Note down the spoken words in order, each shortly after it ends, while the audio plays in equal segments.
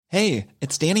Hey,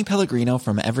 it's Danny Pellegrino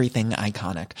from Everything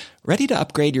Iconic. Ready to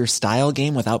upgrade your style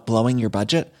game without blowing your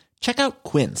budget? Check out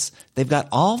Quince. They've got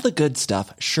all the good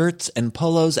stuff, shirts and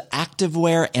polos,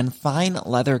 activewear, and fine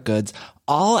leather goods,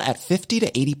 all at 50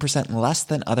 to 80% less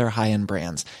than other high-end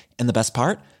brands. And the best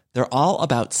part? They're all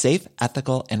about safe,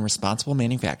 ethical, and responsible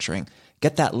manufacturing.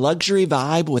 Get that luxury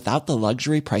vibe without the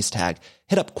luxury price tag.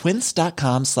 Hit up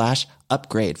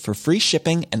quince.com/upgrade for free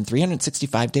shipping and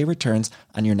 365-day returns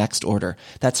on your next order.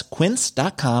 That's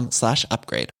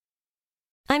quince.com/upgrade.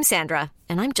 I'm Sandra,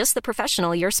 and I'm just the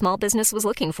professional your small business was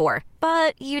looking for.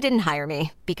 But you didn't hire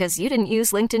me because you didn't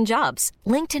use LinkedIn Jobs.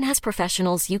 LinkedIn has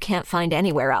professionals you can't find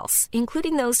anywhere else,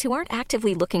 including those who aren't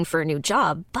actively looking for a new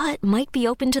job, but might be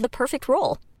open to the perfect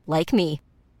role, like me.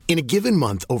 In a given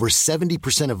month, over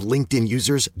 70% of LinkedIn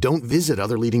users don't visit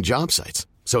other leading job sites.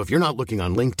 So if you're not looking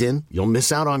on LinkedIn, you'll miss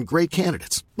out on great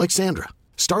candidates like Sandra.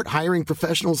 Start hiring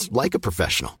professionals like a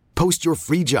professional. Post your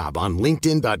free job on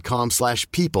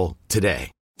linkedin.com/people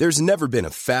today. There's never been a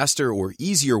faster or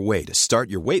easier way to start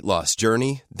your weight loss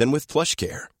journey than with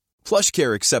PlushCare.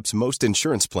 PlushCare accepts most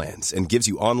insurance plans and gives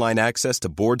you online access to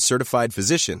board-certified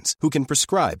physicians who can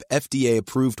prescribe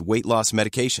FDA-approved weight loss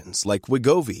medications like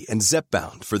Wegovy and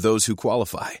Zepbound for those who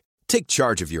qualify. Take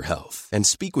charge of your health and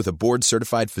speak with a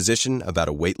board-certified physician about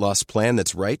a weight loss plan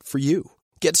that's right for you.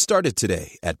 Get started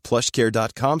today at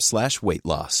plushcare.com/weight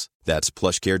loss. That's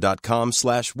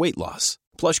plushcare.com/weight loss.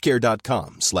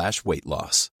 plushcare.com/weight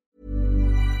loss.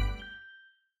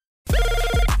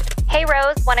 Hey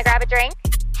Rose, want to grab a drink?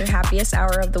 Your happiest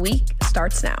hour of the week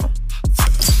starts now.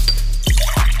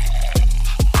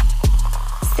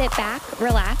 Sit back,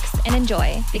 relax, and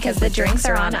enjoy because the drinks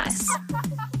are on us.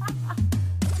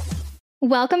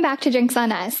 Welcome back to Drinks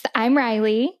on Us. I'm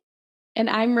Riley. And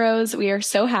I'm Rose. We are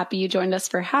so happy you joined us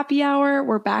for happy hour.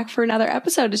 We're back for another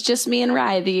episode. It's just me and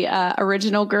Ry, the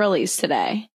original girlies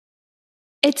today.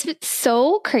 It's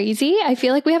so crazy. I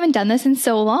feel like we haven't done this in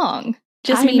so long.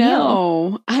 Just me and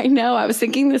you. I know. I was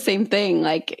thinking the same thing,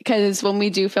 like, because when we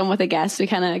do film with a guest, we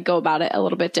kind of go about it a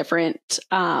little bit different.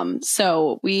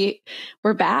 So we're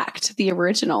back to the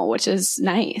original, which is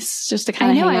nice, just to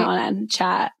kind of hang out and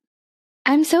chat.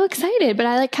 I'm so excited, but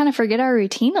I kind of forget our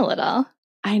routine a little.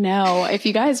 I know. If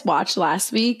you guys watched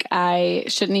last week, I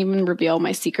shouldn't even reveal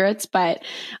my secrets, but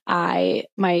my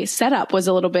setup was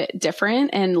a little bit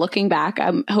different. And looking back,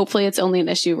 hopefully it's only an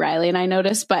issue Riley and I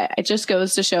noticed, but it just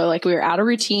goes to show we were out of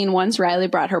routine. Once Riley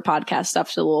brought her podcast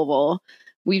stuff to Louisville,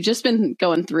 we've just been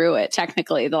going through it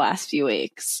technically the last few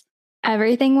weeks.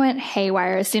 Everything went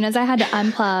haywire. As soon as I had to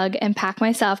unplug and pack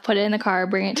my stuff, put it in the car,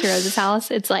 bring it to Rose's house,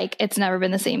 it's never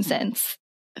been the same since.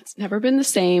 It's never been the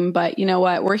same, but you know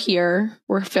what? We're here.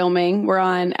 We're filming. We're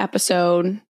on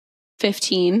episode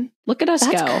 15. Look at us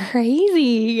go. That's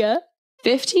crazy.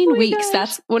 15 weeks. Gosh.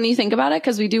 That's when you think about it,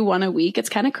 because we do one a week. It's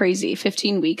kind of crazy.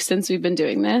 15 weeks since we've been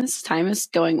doing this. Time is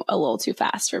going a little too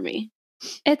fast for me.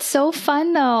 It's so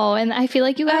fun though. And I feel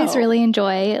like you guys really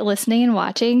enjoy listening and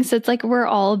watching. So it's like we're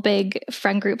all a big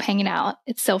friend group hanging out.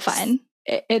 It's so fun.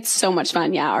 It's so much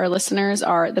fun. Yeah. Our listeners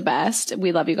are the best.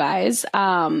 We love you guys.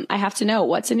 I have to know,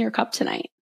 what's in your cup tonight?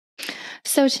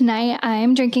 So tonight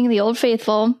I'm drinking the Old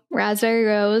Faithful Raspberry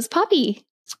Rose Poppy.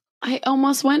 I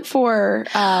almost went for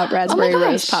Raspberry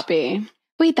Rose Poppy.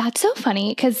 Wait, that's so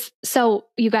funny. So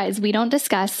you guys, we don't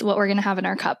discuss what we're going to have in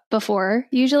our cup before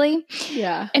usually.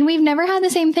 Yeah. And we've never had the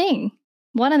same thing.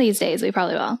 One of these days we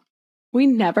probably will. We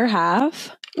never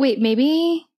have? Wait,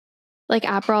 maybe like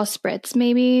Aperol Spritz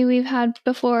maybe we've had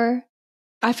before.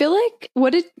 I feel like,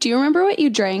 do you remember what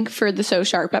you drank for the So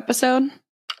Sharp episode?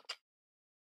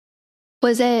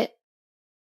 Was it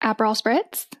Aperol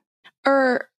Spritz?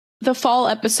 Or the fall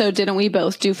episode, didn't we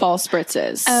both do fall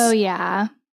spritzes? Oh, yeah.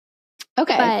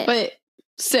 Okay, but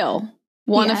still,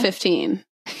 1 of 15.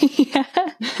 Yeah.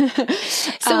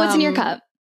 So what's in your cup?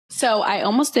 So I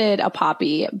almost did a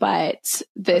Poppy, but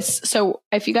so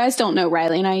if you guys don't know,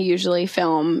 Riley and I usually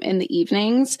film in the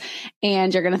evenings,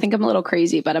 and you're going to think I'm a little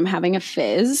crazy, but I'm having a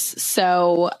fizz.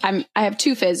 So I have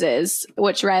 2 fizzes,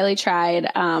 which Riley tried,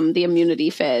 the Immunity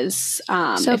Fizz.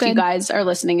 If you guys are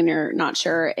listening and you're not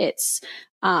sure, it's,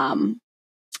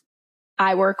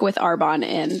 I work with Arbonne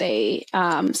and they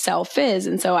sell fizz.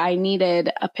 And so I needed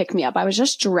a pick-me-up. I was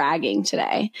just dragging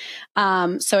today.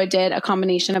 So I did a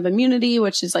combination of Immunity,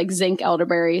 which is like zinc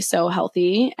elderberry, so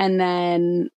healthy. And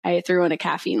then I threw in a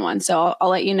caffeine one. So I'll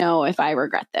let you know if I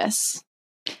regret this.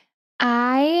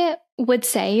 I would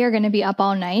say you're going to be up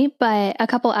all night, but a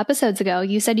couple episodes ago,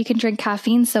 you said you can drink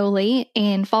caffeine so late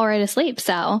and fall right asleep.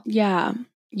 So yeah,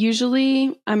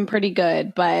 usually I'm pretty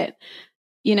good, but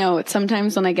you know,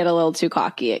 sometimes when I get a little too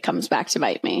cocky, it comes back to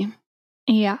bite me.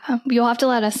 Yeah, you'll have to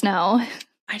let us know.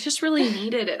 I just really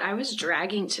needed it. I was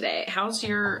dragging today. How's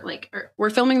your, we're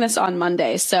filming this on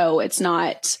Monday, so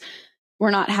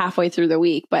we're not halfway through the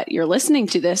week, but you're listening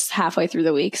to this halfway through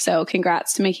the week. So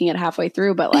congrats to making it halfway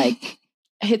through. But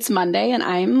it's Monday and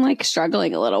I'm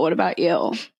struggling a little. What about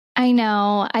you? I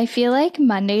know. I feel like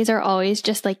Mondays are always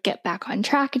just get back on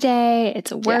track day.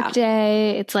 It's a work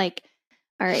day. It's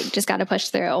all right, just got to push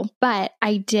through. But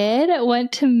I did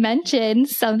want to mention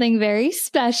something very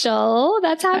special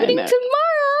that's happening tomorrow.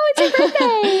 It's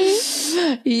your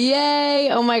birthday. Yay.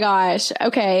 Oh my gosh.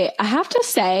 Okay. I have to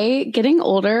say, getting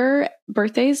older,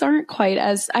 birthdays aren't quite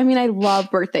as, I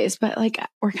love birthdays, but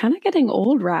we're kind of getting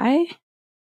old, right?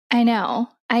 I know.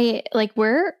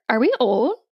 Are we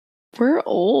old? We're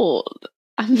old.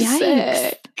 I'm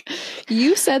sick.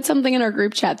 You said something in our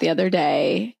group chat the other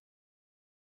day.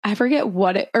 I forget it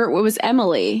was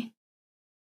Emily.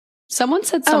 Someone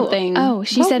said something.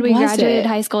 She said we graduated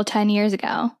high school 10 years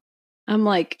ago. I'm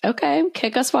okay,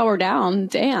 kick us while we're down.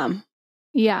 Damn.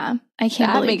 Yeah, I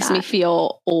can't believe that. Makes me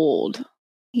feel old.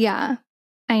 Yeah,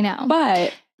 I know.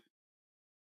 But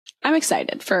I'm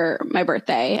excited for my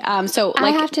birthday. So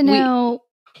I have to know,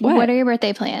 what are your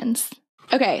birthday plans?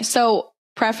 Okay, so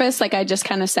preface, I just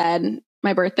kind of said,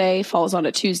 my birthday falls on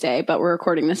a Tuesday, but we're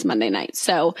recording this Monday night.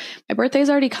 So my birthday's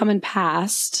already come and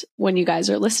passed when you guys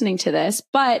are listening to this,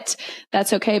 but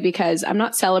that's okay because I'm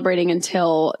not celebrating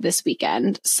until this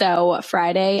weekend. So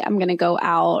Friday, I'm going to go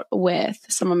out with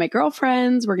some of my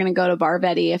girlfriends. We're going to go to Bar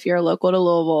Betty if you're local to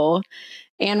Louisville.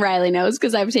 And Riley knows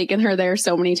because I've taken her there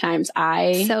so many times.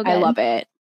 I love it.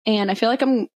 And I feel like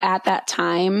I'm at that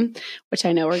time, which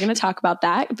I know we're going to talk about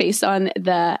that based on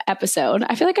the episode.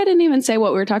 I feel like I didn't even say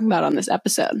what we were talking about on this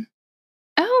episode.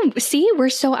 Oh, see, we're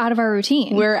so out of our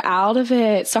routine. We're out of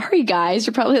it. Sorry, guys.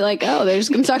 You're probably they're just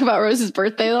going to talk about Rose's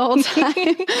birthday the whole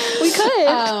time. We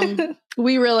could.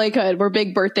 We really could. We're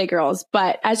big birthday girls.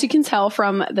 But as you can tell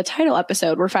from the title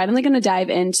episode, we're finally going to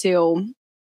dive into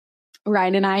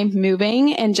Ryan and I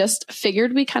moving, and just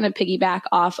figured we kind of piggyback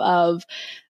off of,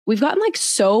 we've gotten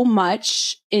so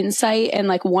much insight and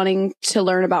wanting to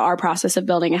learn about our process of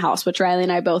building a house, which Riley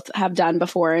and I both have done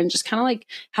before, and just kind of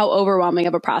how overwhelming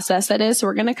of a process that is. So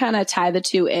we're going to kind of tie the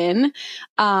two in.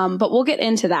 But we'll get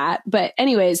into that. But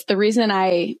anyways, the reason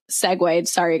I segued,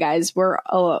 sorry guys, we're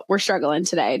struggling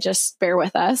today. Just bear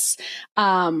with us.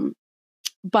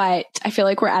 But I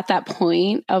feel we're at that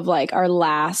point of our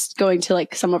last going to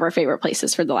some of our favorite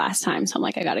places for the last time. So I'm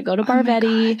I got to go to Bar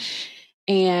Betty.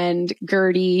 And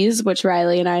Gertie's, which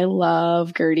Riley and I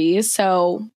love Gertie's.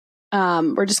 So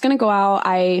we're just going to go out.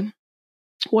 I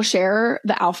will share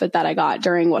the outfit that I got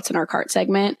during What's in Our Cart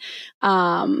segment.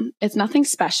 It's nothing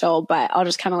special, but I'll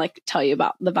just kind of tell you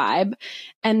about the vibe.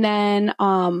 And then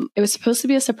it was supposed to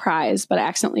be a surprise, but I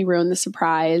accidentally ruined the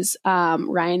surprise.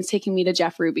 Ryan's taking me to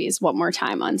Jeff Ruby's one more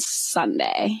time on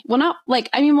Sunday. Well, not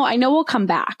I know we'll come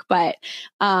back, but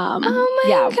oh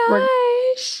my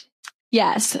gosh.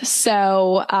 Yes.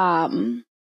 So,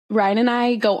 Ryan and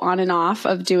I go on and off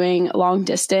of doing long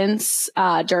distance,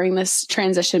 during this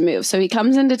transition move. So he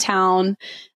comes into town,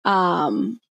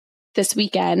 this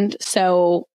weekend.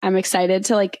 So I'm excited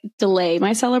to delay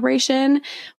my celebration,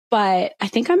 but I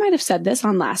think I might have said this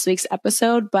on last week's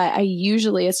episode, but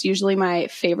it's usually my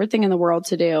favorite thing in the world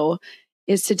to do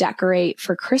is to decorate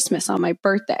for Christmas on my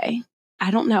birthday.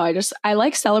 I don't know. I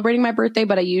like celebrating my birthday,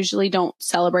 but I usually don't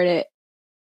celebrate it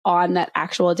on that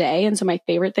actual day. And so my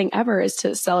favorite thing ever is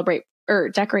to celebrate or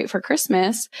decorate for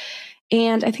Christmas.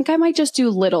 And I think I might just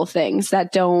do little things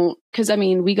that don't, because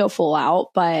we go full out,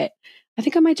 but I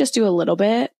think I might just do a little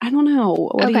bit. I don't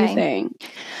know. What do you think?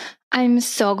 I'm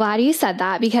so glad you said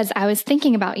that because I was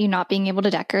thinking about you not being able to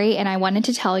decorate, and I wanted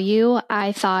to tell you,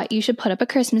 I thought you should put up a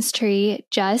Christmas tree,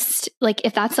 just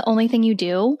if that's the only thing you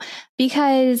do,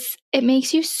 because it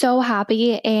makes you so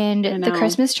happy, and the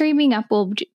Christmas tree being up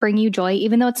will bring you joy,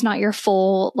 even though it's not your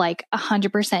full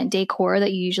 100% decor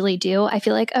that you usually do. I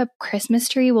feel like a Christmas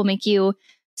tree will make you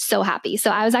so happy.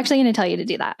 So I was actually going to tell you to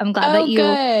do that. I'm glad that you,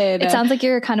 good. It sounds like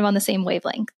you're kind of on the same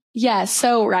wavelength. Yeah.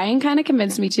 So Ryan kind of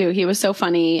convinced me too. He was so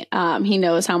funny. He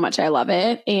knows how much I love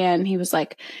it. And he was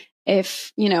like,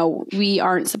 if, we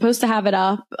aren't supposed to have it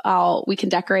up, we can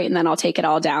decorate and then I'll take it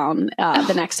all down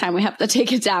the next time we have to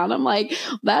take it down. I'm like,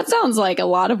 that sounds like a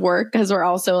lot of work because we're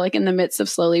also in the midst of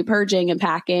slowly purging and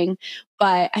packing.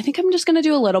 But I think I'm just going to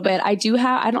do a little bit. I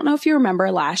don't know if you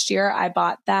remember last year, I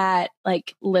bought that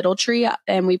little tree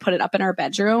and we put it up in our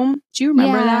bedroom. Do you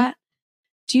remember that?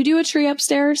 Do you do a tree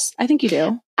upstairs? I think you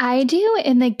do. I do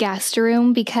in the guest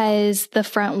room because the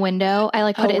front window,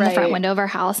 I put it in the front window of our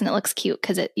house and it looks cute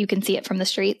because you can see it from the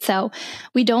street. So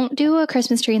we don't do a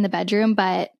Christmas tree in the bedroom,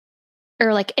 but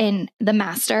or like in the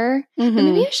master. Mhm. But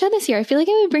maybe I should this year. I feel like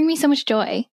it would bring me so much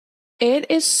joy.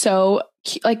 It is so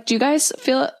like, do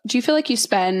you feel like you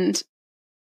spend,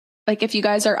 like if you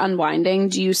guys are unwinding,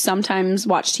 do you sometimes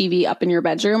watch TV up in your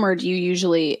bedroom or do you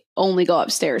usually only go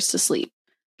upstairs to sleep?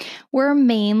 We're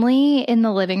mainly in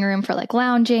the living room for like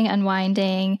lounging,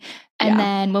 unwinding. And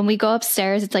then when we go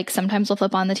upstairs, it's like sometimes we'll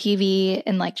flip on the TV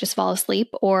and like just fall asleep,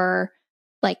 or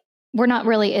like we're not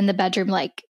really in the bedroom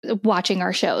like watching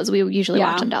our shows. We usually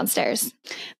watch them downstairs.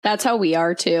 That's how we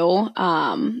are too.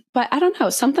 But I don't know,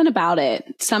 something about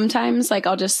it. Sometimes like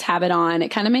I'll just have it on. It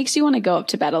kind of makes you want to go up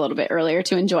to bed a little bit earlier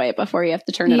to enjoy it before you have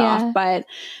to turn it off. But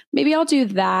maybe I'll do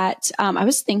that. I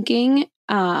was thinking,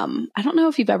 I don't know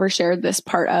if you've ever shared this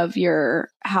part of your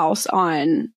house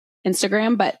on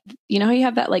Instagram, but you know how you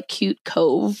have that like cute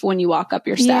cove when you walk up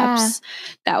your steps?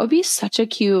 That would be such a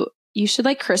cute, you should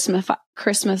like Christmasify.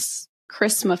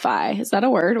 Is that a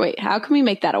word? Wait, how can we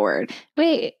make that a word?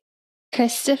 Wait,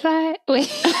 Christify? Wait.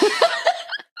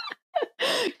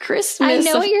 Christmas.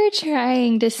 I know what you're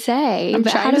trying to say. I'm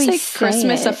but trying how to do say we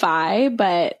Christmasify,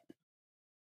 but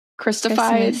Christify,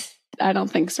 Christmas. I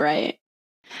don't think's right.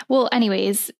 Well,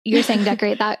 anyways, you're saying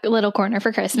decorate that little corner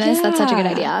for Christmas. That's such a good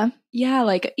idea. Yeah,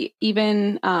 like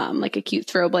even like a cute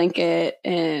throw blanket,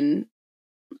 and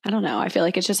I don't know. I feel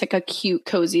like it's just like a cute,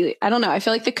 cozy. I don't know. I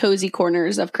feel like the cozy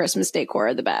corners of Christmas decor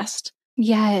are the best.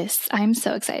 Yes, I'm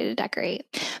so excited to decorate.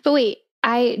 But wait,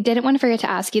 I didn't want to forget to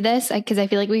ask you this because I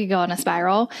feel like we could go on a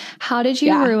spiral. How did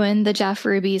you ruin the Jeff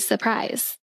Ruby's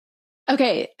surprise?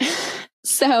 Okay,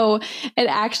 so it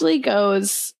actually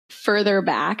goes further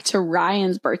back to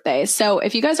Ryan's birthday. So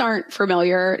if you guys aren't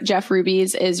familiar, Jeff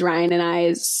Ruby's is Ryan and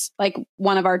I's like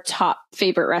one of our top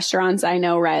favorite restaurants. I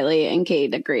know Riley and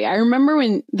Cade agree. I remember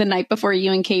when the night before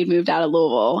you and Cade moved out of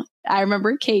Louisville, I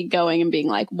remember Cade going and being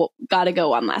like, well, gotta go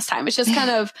one last time. It's just kind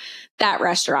of that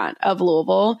restaurant of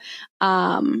Louisville.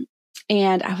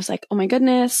 And I was like, oh my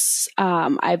goodness,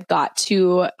 I've got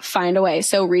to find a way.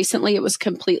 So recently it was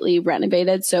completely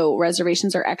renovated. So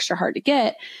reservations are extra hard to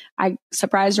get. I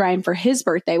surprised Ryan for his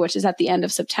birthday, which is at the end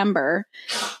of September.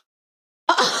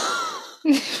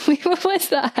 Wait, what was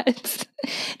that?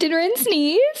 Did Ren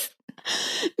sneeze?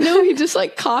 No, he just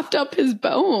like coughed up his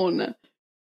bone.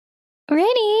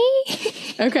 Rennie.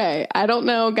 Okay. I don't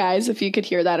know, guys, if you could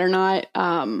hear that or not.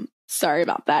 Sorry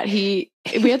about that. We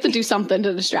had to do something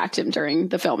to distract him during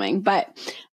the filming. But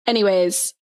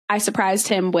anyways, I surprised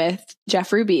him with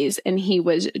Jeff Ruby's and he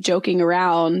was joking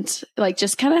around, like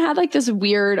just kind of had like this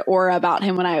weird aura about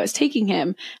him when I was taking him.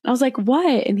 And I was like,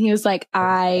 what? And he was like,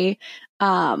 I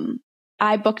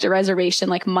booked a reservation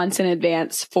like months in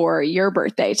advance for your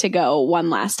birthday to go one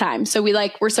last time. So we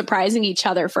like were surprising each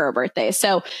other for a birthday.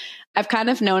 So I've kind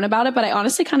of known about it, but I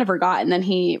honestly kind of forgot. And then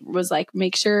he was like,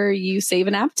 make sure you save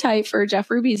an appetite for Jeff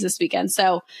Ruby's this weekend.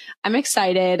 So I'm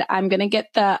excited. I'm going to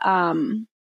get the,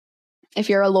 if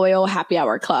you're a loyal Happy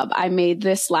Hour Club, I made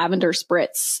this lavender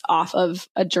spritz off of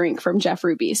a drink from Jeff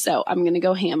Ruby. So I'm going to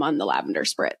go ham on the lavender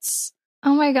spritz.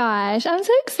 Oh my gosh, I'm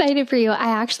so excited for you.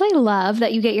 I actually love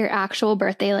that you get your actual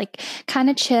birthday, like kind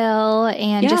of chill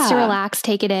and just to relax,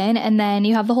 take it in. And then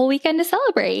you have the whole weekend to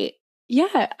celebrate.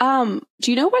 Yeah.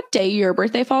 Do you know what day your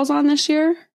birthday falls on this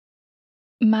year?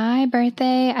 My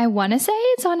birthday, I want to say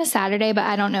it's on a Saturday, but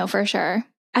I don't know for sure.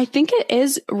 I think it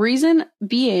is. Reason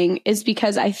being is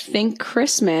because I think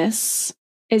Christmas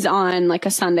is on like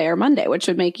a Sunday or Monday, which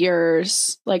would make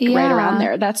yours like right around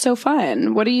there. That's so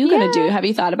fun. What are you going to do? Have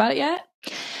you thought about it yet?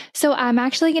 So I'm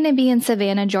actually going to be in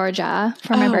Savannah, Georgia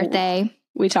for my birthday.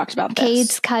 We talked about this.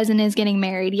 Cade's cousin is getting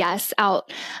married, yes,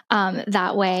 out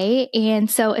that way. And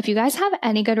so if you guys have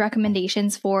any good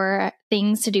recommendations for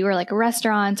things to do or like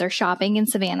restaurants or shopping in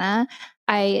Savannah,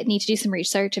 I need to do some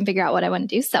research and figure out what I want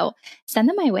to do. So send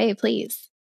them my way, please.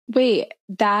 Wait,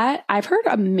 I've heard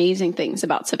amazing things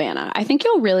about Savannah. I think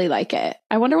you'll really like it.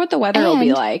 I wonder what the weather will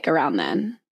be like around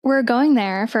then. We're going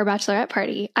there for a bachelorette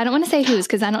party. I don't want to say whose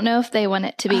because I don't know if they want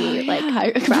it to be like.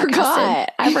 I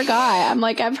forgot. I'm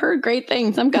like, I've heard great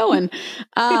things. I'm going.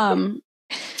 And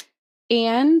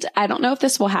I don't know if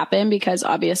this will happen because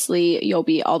obviously you'll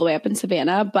be all the way up in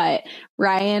Savannah, but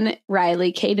Ryan,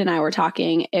 Riley, Cade, and I were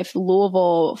talking if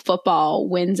Louisville football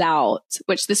wins out,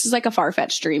 which this is like a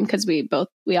far-fetched dream because we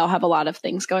all have a lot of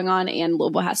things going on and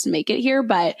Louisville has to make it here.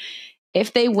 But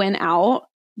if they win out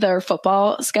their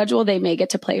football schedule, they may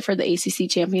get to play for the ACC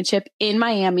championship in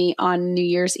Miami on New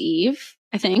Year's Eve,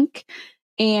 I think.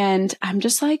 And I'm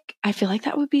just like, I feel like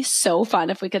that would be so fun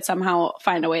if we could somehow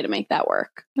find a way to make that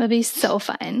work. That'd be so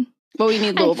fun. But we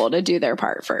need Louisville to do their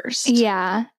part first.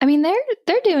 Yeah. I mean, they're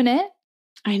doing it.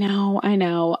 I know.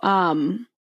 I'm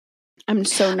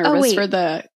so nervous for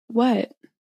the, what?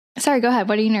 Sorry, go ahead.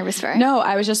 What are you nervous for? No,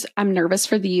 I'm nervous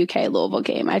for the UK Louisville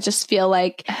game. I just feel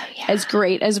like as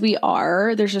great as we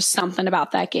are, there's just something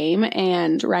about that game.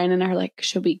 And Ryan and I are like,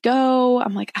 should we go?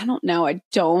 I'm like, I don't know.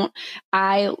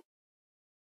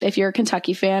 If you're a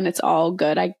Kentucky fan, it's all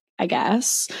good, I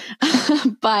guess.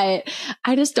 But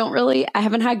I just I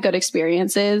haven't had good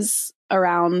experiences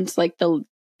around like the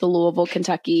Louisville,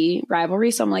 Kentucky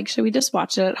rivalry. So I'm like, should we just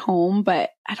watch it at home?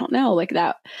 But I don't know, like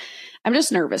that. I'm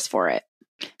just nervous for it.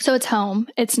 So it's home.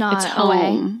 It's not home.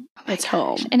 Away. Oh it's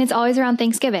home. And it's always around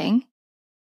Thanksgiving.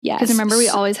 Yes. Because remember, we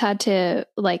always had to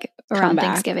like around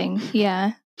Thanksgiving.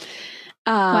 Yeah.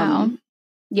 Wow.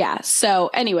 Yeah.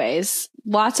 So anyways,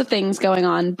 lots of things going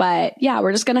on, but yeah, I'm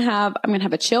going to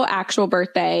have a chill actual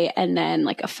birthday and then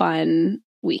like a fun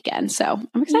weekend. So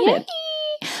I'm excited. Yay!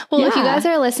 Well, if you guys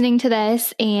are listening to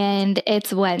this and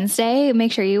it's Wednesday,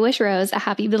 make sure you wish Rose a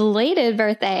happy belated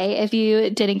birthday. If you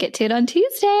didn't get to it on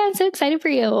Tuesday, I'm so excited for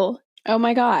you. Oh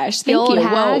my gosh. Thank you.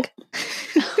 Hag.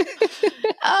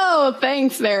 Oh,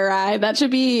 thanks there, Rye. That should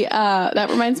be, that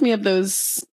reminds me of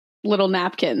those little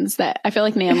napkins that I feel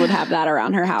like Nan would have that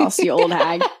around her house, you old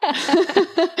hag.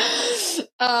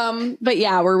 But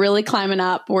yeah, we're really climbing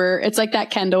up. It's like that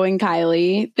Kendall and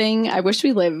Kylie thing. I wish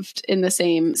we lived in the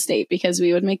same state because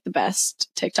we would make the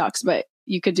best TikToks, but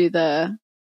you could do oh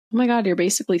my God, you're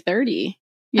basically 30.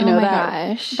 You know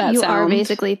gosh. That you sound? Are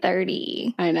basically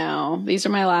 30. I know. This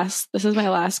is my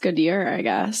last good year, I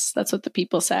guess. That's what the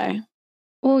people say.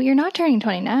 Well, you're not turning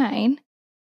 29.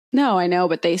 No, I know,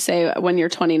 but they say when you're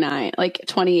 29, like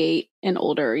 28 and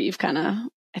older, I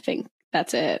think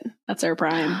that's it. That's our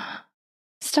prime.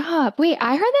 Stop. Wait,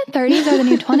 I heard that 30s are the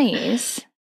new 20s.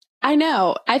 I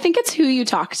know. I think it's who you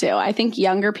talk to. I think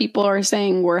younger people are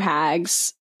saying we're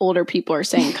hags. Older people are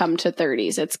saying come to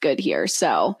 30s. It's good here.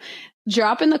 So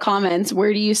drop in the comments.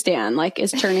 Where do you stand? Like,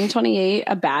 is turning 28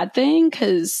 a bad thing?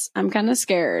 Because I'm kind of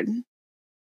scared.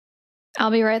 I'll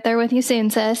be right there with you soon,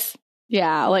 sis.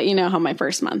 Yeah, I'll let you know how my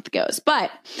first month goes.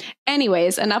 But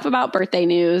anyways, enough about birthday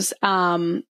news.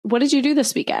 What did you do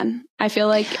this weekend? I feel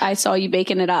like I saw you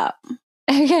baking it up.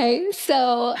 Okay,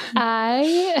 so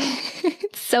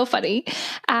it's so funny.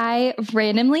 I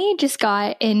randomly just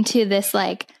got into this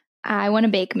like, I want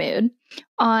to bake mood.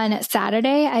 On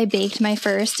Saturday, I baked my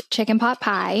first chicken pot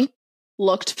pie.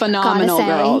 Looked phenomenal,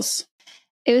 girls.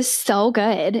 It was so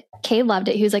good. Kay loved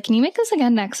it. He was like, can you make this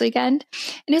again next weekend?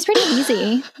 And it was pretty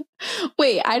easy.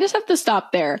 Wait, I just have to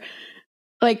stop there.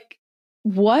 Like,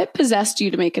 what possessed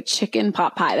you to make a chicken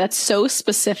pot pie? That's so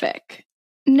specific.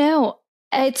 No,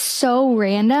 it's so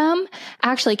random.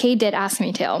 Actually, Kay did ask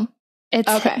me to.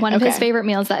 It's one of his favorite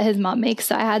meals that his mom makes.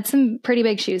 So I had some pretty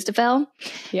big shoes to fill.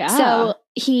 Yeah. So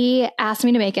he asked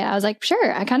me to make it. I was like,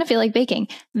 sure, I kind of feel like baking.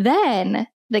 Then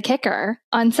the kicker,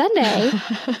 on Sunday,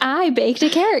 I baked a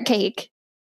carrot cake.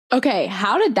 Okay,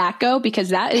 how did that go? Because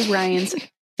that is Ryan's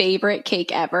favorite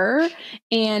cake ever.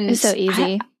 And it's so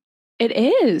easy. It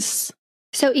is.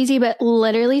 So easy, but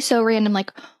literally so random.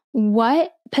 Like,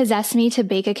 what possessed me to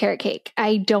bake a carrot cake?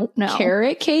 I don't know.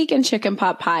 Carrot cake and chicken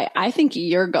pot pie. I think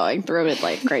you're going through a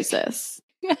midlife crisis.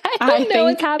 I know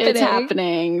what's happening. It's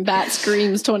happening. That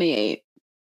screams 28.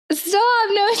 Stop.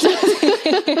 No, it's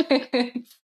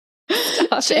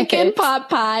not. Chicken pot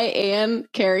pie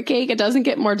and carrot cake. It doesn't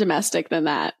get more domestic than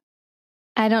that.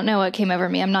 I don't know what came over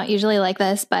me. I'm not usually like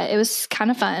this, but it was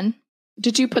kind of fun.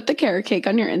 Did you put the carrot cake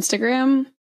on your Instagram?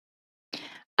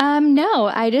 No,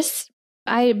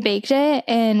 I baked it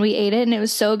and we ate it and it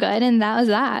was so good. And that was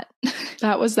that.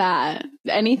 That was that.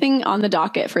 Anything on the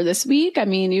docket for this week? I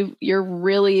mean, you're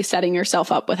really setting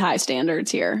yourself up with high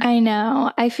standards here. I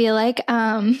know. I feel like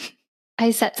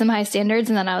I set some high standards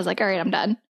and then I was like, all right, I'm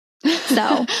done.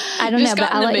 So I don't know,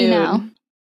 but I'll let you know.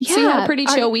 Yeah, so you had a pretty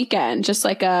chill weekend, just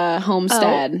like a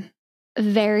homestead.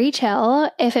 Very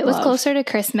chill. If it was closer to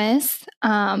Christmas,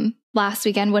 last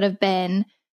weekend would have been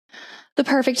the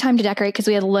perfect time to decorate because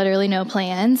we had literally no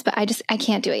plans, but I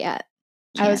can't do it yet.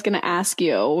 I was going to ask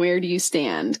you, where do you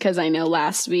stand? Because I know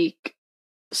last week.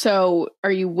 So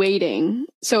are you waiting?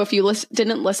 So if you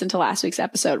didn't listen to last week's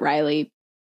episode, Riley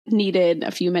needed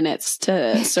a few minutes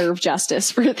to serve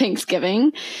justice for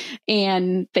Thanksgiving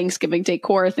and Thanksgiving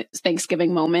decor,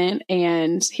 Thanksgiving moment.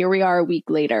 And here we are a week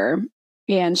later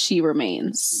and she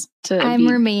remains. I'm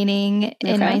remaining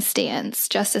in my stance,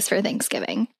 justice for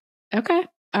Thanksgiving. Okay.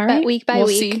 All right. But week by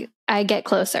week, I get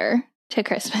closer to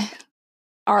Christmas.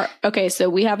 Okay, so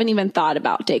we haven't even thought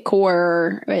about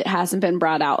decor. It hasn't been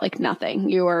brought out, like nothing.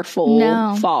 You are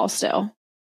full fall still.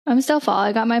 I'm still fall.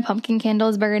 I got my pumpkin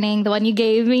candles burning. The one you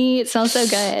gave me, it smells so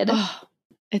good. Oh,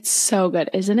 it's so good,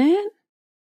 isn't it?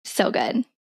 So good.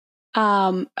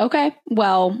 Okay.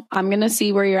 Well, I'm going to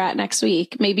see where you're at next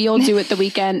week. Maybe you'll do it the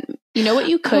weekend. You know what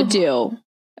you could do?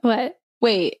 What?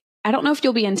 Wait, I don't know if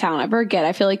you'll be in town. I forget.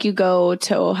 I feel like you go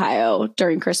to Ohio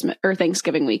during Christmas or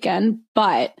Thanksgiving weekend,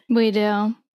 but We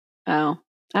do. oh,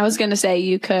 I was going to say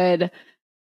you could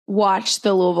watch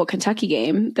the Louisville, Kentucky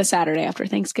game the Saturday after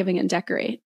Thanksgiving and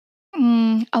decorate.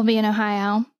 I'll be in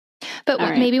Ohio. But All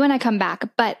right. maybe when I come back.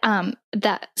 But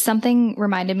that something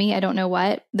reminded me, I don't know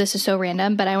what. This is so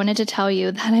random, but I wanted to tell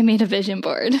you that I made a vision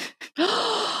board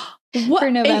What?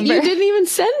 for November. You didn't even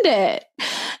send it.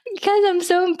 Because I'm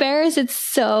so embarrassed. It's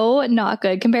so not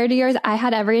good compared to yours. I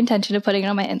had every intention of putting it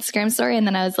on my Instagram story, and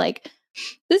then I was like,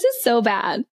 this is so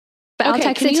bad. But I'll Okay,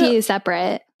 text can it to you- you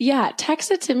separate. Yeah,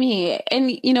 text it to me.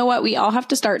 And you know what? We all have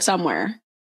to start somewhere.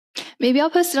 Maybe I'll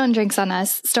post it on Drinks on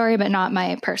Us story, but not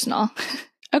my personal.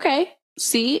 Okay.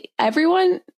 See,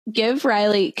 everyone give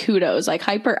Riley kudos, like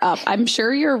hype her up. I'm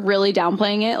sure you're really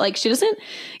downplaying it. Like she doesn't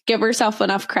give herself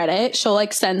enough credit. She'll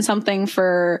like send something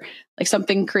for like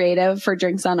something creative for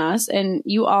Drinks on Us. And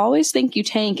you always think you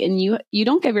tank and you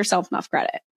don't give yourself enough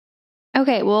credit.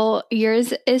 Okay, well,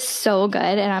 yours is so good.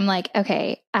 And I'm like,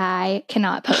 okay, I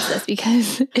cannot post this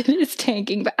because it is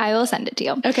tanking, but I will send it to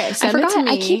you. Okay. I Send it to forgot.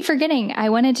 me. I keep forgetting. I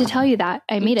wanted to tell you that.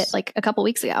 I made it like a couple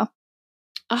weeks ago.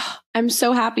 Oh, I'm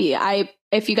so happy.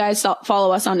 If you guys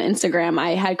follow us on Instagram,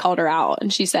 I had called her out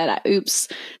and she said, oops,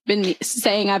 been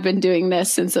saying I've been doing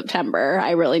this since September.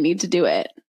 I really need to do it.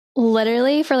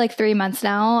 Literally for like 3 months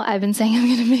now, I've been saying I'm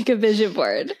going to make a vision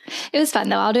board. It was fun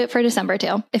though. I'll do it for December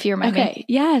too, if you remind me. Okay.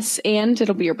 Yes. And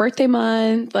it'll be your birthday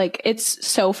month. Like it's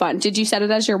so fun. Did you set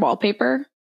it as your wallpaper?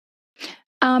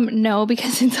 No,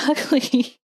 because it's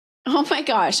ugly. Oh my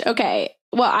gosh. Okay.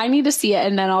 Well, I need to see it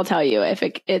and then I'll tell you if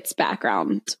it's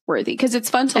background worthy because it's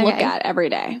fun to look Okay. at every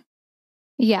day.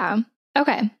 Yeah.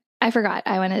 Okay. I forgot.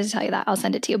 I wanted to tell you that. I'll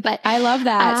send it to you. But I love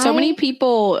that. So I- many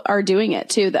people are doing it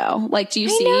too, though. Like, do you I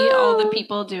see all the know.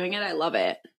 people doing it? I love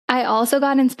it. I also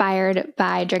got inspired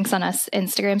by Drinks on Us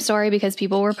Instagram story because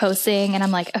people were posting and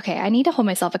I'm like, okay, I need to hold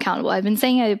myself accountable. I've been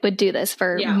saying I would do this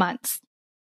for Yeah. months.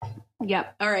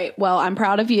 Yep. All right. Well, I'm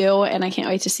proud of you and I can't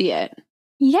wait to see it.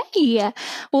 Yay.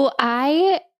 Well,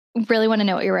 I really want to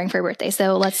know what you're wearing for your birthday.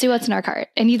 So let's do what's in our cart.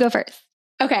 And you go first.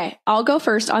 Okay, I'll go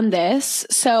first on this.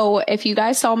 So if you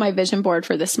guys saw my vision board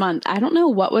for this month, I don't know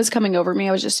what was coming over me.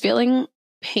 I was just feeling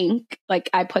pink. Like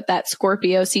I put that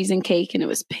Scorpio season cake and it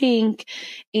was pink.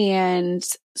 And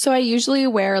so I usually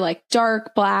wear like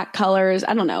dark black colors.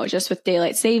 I don't know, just with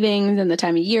daylight savings and the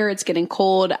time of year, it's getting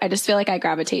cold. I just feel like I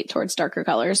gravitate towards darker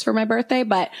colors for my birthday,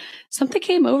 but something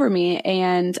came over me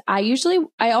and I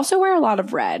also wear a lot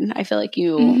of red. I feel like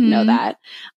you know that.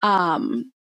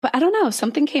 But I don't know,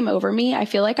 something came over me. I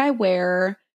feel like I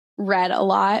wear red a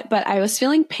lot, but I was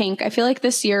feeling pink. I feel like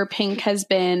this year pink has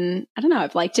been, I don't know,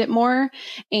 I've liked it more.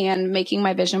 And making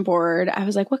my vision board, I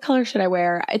was like, what color should I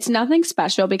wear? It's nothing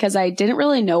special because I didn't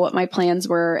really know what my plans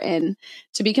were. And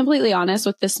to be completely honest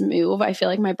with this move, I feel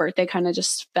like my birthday kind of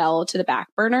just fell to the back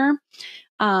burner.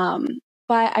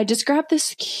 But I just grabbed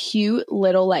this cute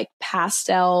little like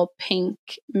pastel pink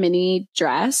mini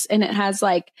dress and it has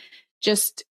like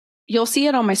just, you'll see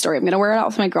it on my story. I'm going to wear it out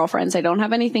with my girlfriends. I don't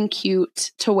have anything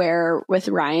cute to wear with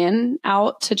Ryan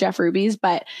out to Jeff Ruby's,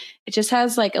 but it just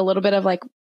has like a little bit of like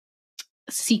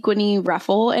sequiny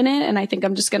ruffle in it. And I think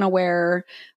I'm just going to wear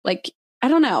like, I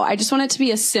don't know. I just want it to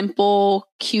be a simple,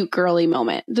 cute, girly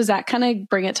moment. Does that kind of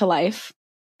bring it to life?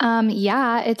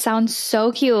 Yeah, it sounds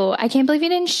so cute. I can't believe you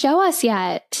didn't show us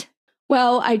yet.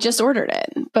 Well, I just ordered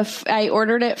it, but I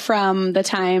ordered it from the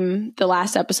time the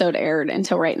last episode aired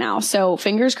until right now. So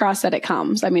fingers crossed that it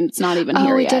comes. I mean, it's not even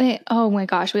here it yet. didn't. Oh my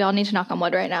gosh, we all need to knock on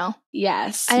wood right now.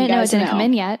 Yes. I you didn't know it guys didn't come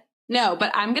in yet. No,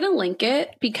 but I'm going to link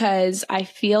it because I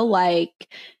feel like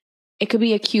it could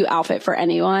be a cute outfit for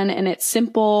anyone and it's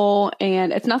simple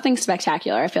and it's nothing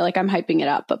spectacular. I feel like I'm hyping it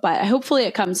up, but hopefully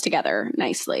it comes together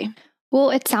nicely. Well,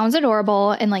 it sounds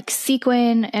adorable and like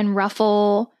sequin and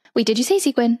ruffle. Wait, did you say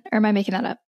sequin or am I making that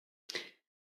up?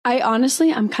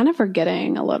 I'm kind of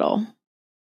forgetting a little.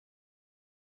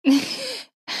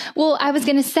 Well, I was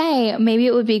going to say maybe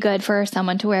it would be good for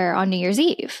someone to wear on New Year's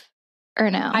Eve or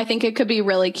no? I think it could be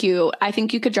really cute. I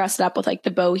think you could dress it up with like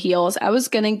the bow heels. I was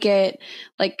going to get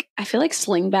like, I feel like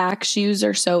slingback shoes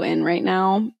are so in right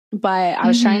now, but I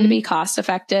was trying to be cost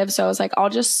effective. So I was like, I'll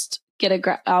just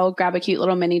I'll grab a cute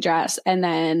little mini dress and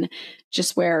then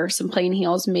just wear some plain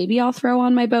heels. Maybe I'll throw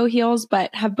on my bow heels,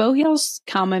 but have bow heels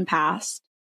come and passed?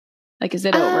 Like, is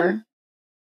it over?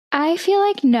 I feel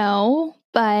like no,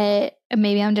 but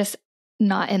maybe I'm just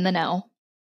not in the know.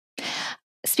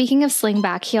 Speaking of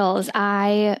slingback heels,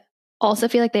 I also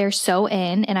feel like they're so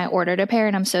in, and I ordered a pair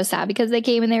and I'm so sad because they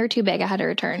came and they were too big. I had to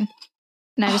return.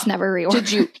 And I just never reordered.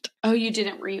 Did you? Oh, you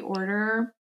didn't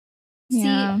reorder?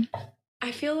 Yeah. See,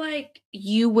 I feel like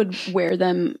you would wear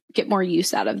them, get more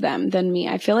use out of them than me.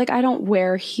 I feel like I don't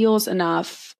wear heels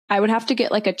enough. I would have to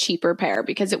get like a cheaper pair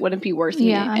because it wouldn't be worth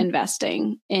me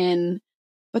investing in.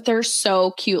 But they're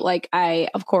so cute. Like I,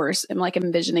 of course, am like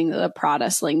envisioning the Prada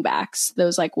slingbacks.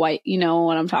 Those like white, you know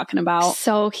what I'm talking about?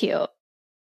 So cute.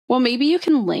 Well, maybe you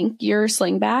can link your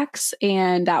slingbacks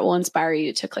and that will inspire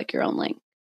you to click your own link.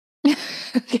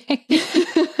 Okay.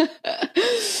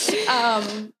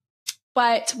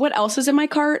 But what else is in my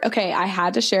cart? Okay, I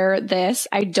had to share this.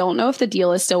 I don't know if the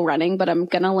deal is still running, but I'm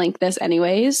going to link this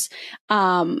anyways.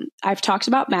 I've talked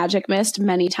about Magic Mist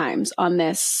many times on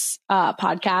this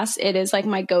podcast. It is like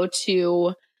my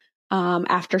go-to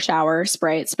after shower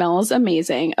spray. It smells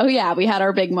amazing. Oh yeah, we had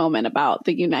our big moment about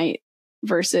the Unite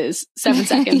versus 7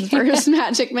 seconds versus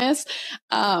Magic Mist.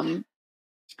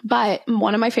 But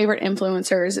one of my favorite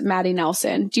influencers, Maddie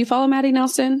Nelson. Do you follow Maddie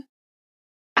Nelson?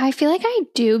 I feel like I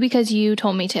do because you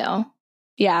told me to.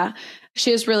 Yeah.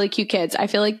 She has really cute kids. I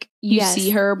feel like you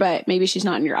see her, but maybe she's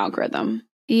not in your algorithm.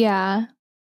 Yeah.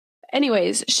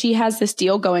 Anyways, she has this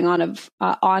deal going on of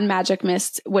on Magic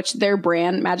Mist, which their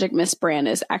brand, Magic Mist brand,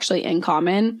 is actually in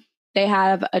common. They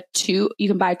have you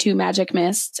can buy 2 Magic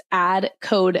Mists, add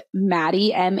code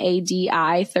Maddie,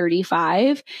 MADI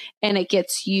 35, and it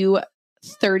gets you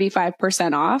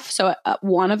 35% off. So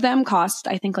one of them cost,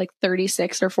 I think, like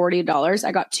 $36 or $40.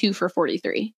 I got 2 for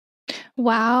 $43.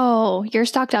 Wow. You're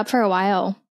stocked up for a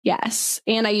while. Yes.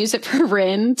 And I use it for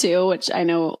Rin too, which I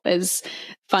know is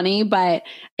funny, but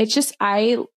it's just,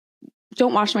 I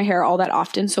don't wash my hair all that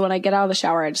often. So when I get out of the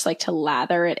shower, I just like to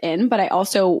lather it in. But I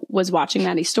also was watching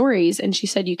Maddie's stories and she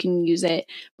said you can use it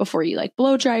before you like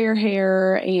blow dry your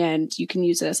hair, and you can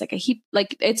use it as like a heap.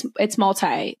 Like it's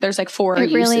multi. There's like 4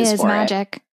 uses really is for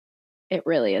magic. It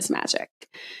really is magic.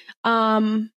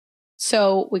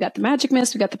 So we got the Magic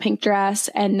Mist, we got the pink dress,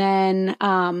 and then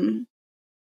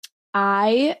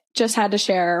I just had to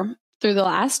share through the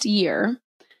last year,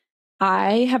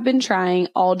 I have been trying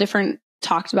all different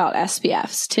talked about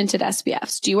SPFs, tinted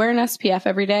SPFs. Do you wear an SPF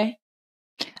every day?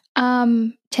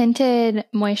 Tinted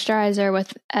moisturizer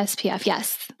with SPF.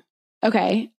 Yes.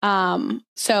 Okay.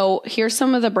 So here's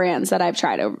some of the brands that I've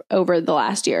tried over the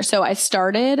last year. So I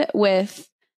started with,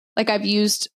 like, I've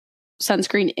used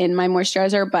sunscreen in my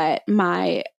moisturizer, but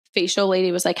my facial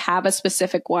lady was like, have a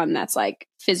specific one that's like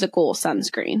physical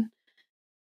sunscreen.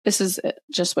 This is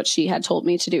just what she had told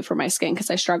me to do for my skin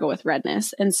because I struggle with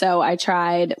redness. And so I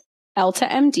tried Elta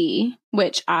MD,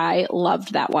 which I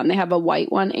loved that one. They have a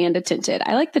white one and a tinted.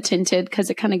 I like the tinted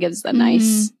because it kind of gives the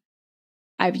nice.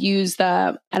 I've used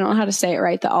I don't know how to say it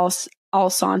right. The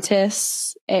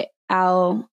Alsantis. I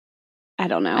don't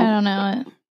know. I don't know it.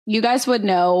 You guys would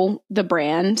know the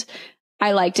brand.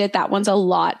 I liked it. That one's a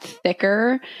lot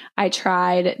thicker. I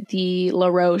tried the La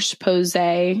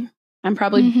Roche-Posay. I'm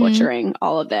probably butchering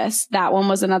all of this. That one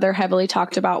was another heavily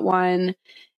talked about one.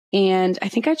 And I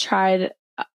think I tried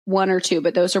 1 or 2,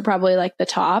 but those are probably like the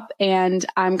top. And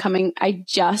I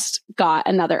just got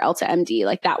another Elta MD.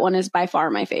 Like that one is by far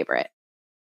my favorite.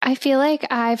 I feel like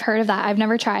I've heard of that. I've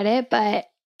never tried it, but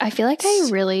I feel like I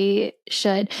really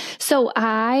should. So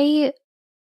I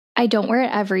don't wear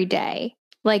it every day.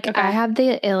 Like I have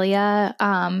the Ilia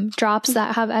drops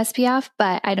that have SPF,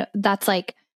 but that's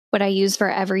like what I use for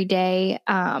every day if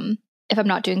I'm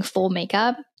not doing full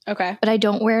makeup. Okay. But I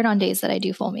don't wear it on days that I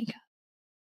do full makeup.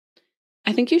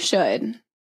 I think you should.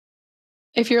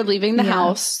 If you're leaving the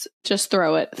house, just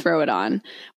throw it on.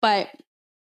 But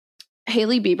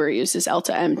Hailey Bieber uses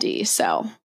Elta MD, so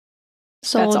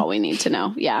that's all we need to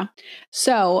know. Yeah.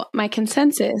 So my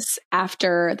consensus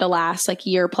after the last like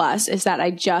year plus is that I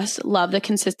just love the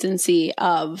consistency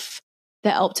of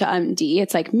the Elta MD.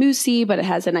 It's like moussey, but it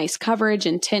has a nice coverage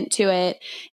and tint to it.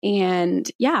 And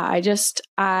yeah,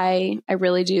 I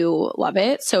really do love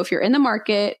it. So if you're in the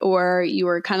market or you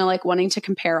were kind of like wanting to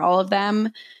compare all of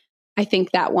them, I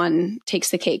think that one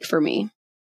takes the cake for me.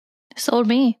 Sold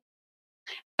me.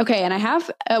 Okay. And I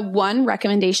have one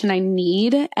recommendation I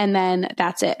need, and then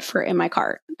that's it for in my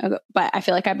cart. But I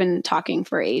feel like I've been talking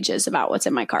for ages about what's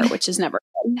in my cart, which is never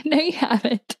good. No, you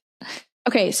haven't.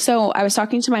 Okay, so I was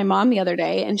talking to my mom the other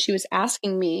day and she was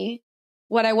asking me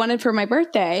what I wanted for my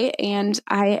birthday, and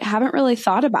I haven't really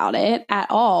thought about it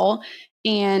at all.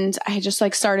 And I just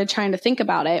like started trying to think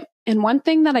about it. And one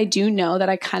thing that I do know that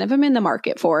I kind of am in the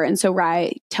market for. And so,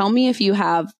 Rye, tell me if you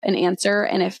have an answer,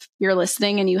 and if you're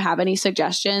listening and you have any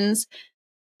suggestions,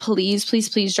 please, please,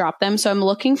 please drop them. So I'm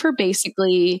looking for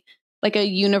basically like a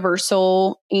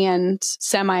universal and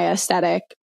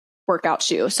semi-aesthetic workout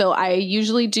shoe. So I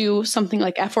usually do something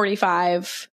like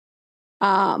F45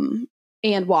 and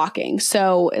walking.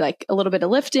 So like a little bit of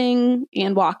lifting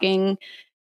and walking.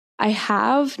 I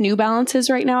have New Balances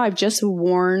right now. I've just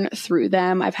worn through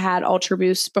them. I've had Ultra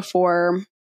Boost before.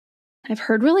 I've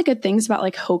heard really good things about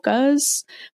like Hoka's,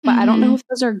 but I don't know if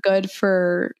those are good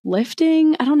for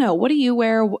lifting. I don't know. What do you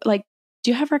wear? Like, do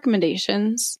you have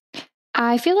recommendations?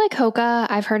 I feel like Hoka,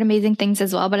 I've heard amazing things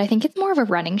as well, but I think it's more of a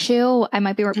running shoe. I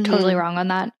might be totally wrong on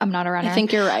that. I'm not a runner. I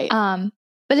think you're right.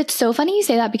 But it's so funny you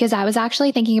say that because I was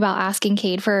actually thinking about asking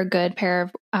Cade for a good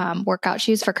pair of workout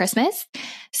shoes for Christmas.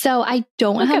 So I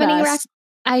don't have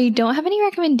any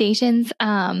recommendations.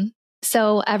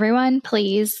 So everyone,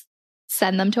 please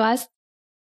send them to us.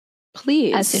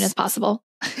 Please. As soon as possible.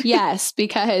 Yes,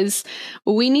 because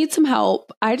we need some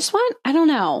help. I don't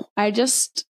know.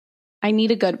 I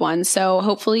need a good one. So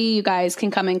hopefully you guys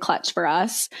can come in clutch for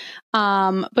us.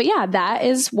 But yeah, that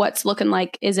is what's looking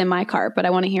like is in my cart, but I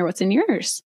want to hear what's in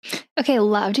yours. Okay,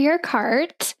 loved your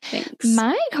cart. Thanks.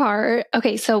 My cart.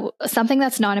 Okay, so something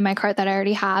that's not in my cart that I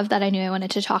already have that I knew I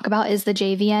wanted to talk about is the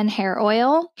JVN hair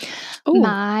oil. Ooh.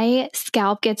 My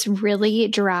scalp gets really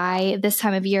dry this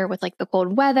time of year with like the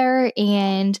cold weather,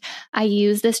 and I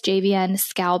use this JVN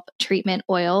scalp treatment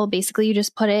oil. Basically, you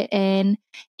just put it in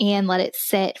and let it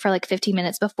sit for like 15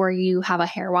 minutes before you have a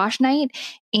hair wash night.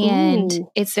 And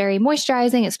it's very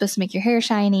moisturizing. It's supposed to make your hair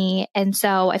shiny. And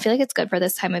so I feel like it's good for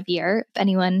this time of year. If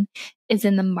anyone is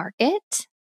in the market.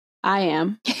 I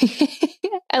am.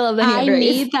 I love that. I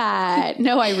need that.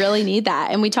 No, I really need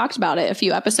that. And we talked about it a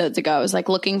few episodes ago. I was like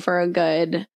looking for a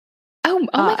good oh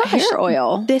my gosh, hair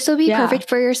oil. This will be perfect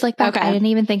for your slick back. Okay. I didn't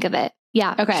even think of it.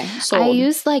 Yeah. Okay. Sold. I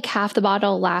used like half the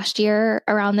bottle last year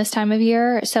around this time of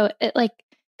year. So it like,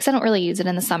 because I don't really use it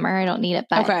in the summer. I don't need it,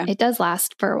 but it does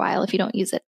last for a while if you don't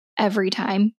use it every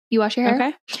time you wash your hair.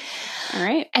 Okay. All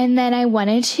right. And then I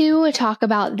wanted to talk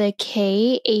about the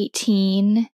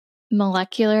K18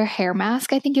 molecular hair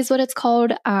mask, I think is what it's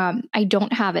called. I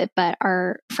don't have it, but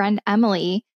our friend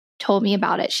Emily told me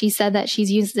about it. She said that she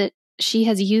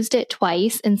has used it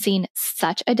twice and seen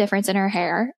such a difference in her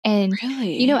hair. And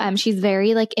really? You know, she's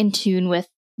very like in tune with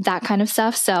that kind of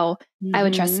stuff. So I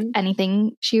would trust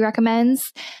anything she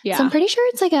recommends. Yeah. So I'm pretty sure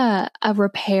it's like a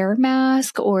repair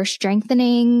mask or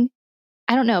strengthening.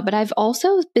 I don't know, but I've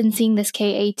also been seeing this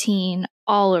K18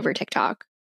 all over TikTok.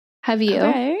 Have you?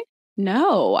 Okay.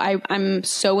 No, I'm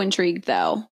so intrigued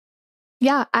though.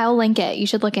 Yeah, I'll link it. You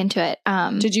should look into it.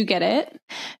 Did you get it?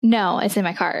 No, it's in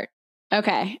my cart.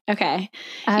 Okay. You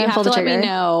have to let me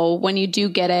know when you do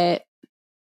get it.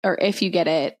 Or if you get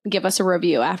it, give us a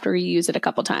review after you use it a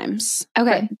couple times.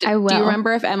 Okay, I will. Do you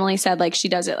remember if Emily said like she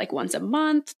does it like once a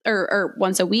month or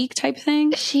once a week type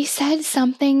thing? She said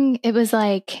something. It was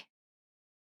like,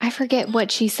 I forget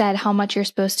what she said, how much you're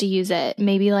supposed to use it.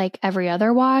 Maybe like every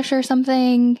other wash or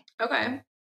something. Okay.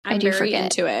 I do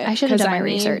forget. Into it. I should have done my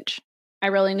research. I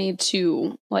really need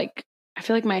to like, I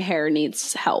feel like my hair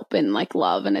needs help and like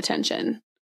love and attention.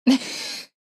 Like,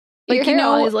 your hair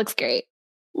always looks great.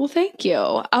 Well, thank you.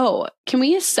 Oh, can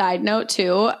we a side note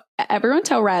too? Everyone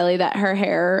tell Riley that her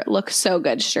hair looks so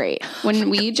good straight. When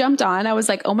we jumped on, I was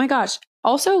like, oh my gosh.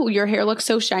 Also, your hair looks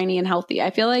so shiny and healthy. I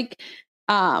feel like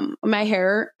my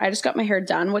hair, I just got my hair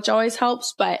done, which always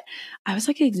helps. But I was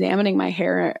like examining my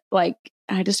hair, like,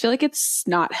 I just feel like it's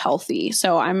not healthy.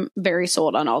 So I'm very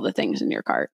sold on all the things in your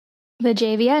cart. The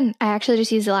JVN, I actually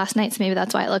just used it last night. So maybe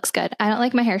that's why it looks good. I don't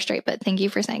like my hair straight, but thank you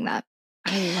for saying that.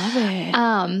 I love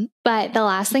it. But the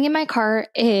last thing in my cart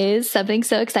is something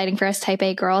so exciting for us type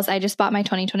A girls. I just bought my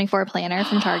 2024 planner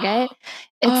from Target.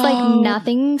 It's like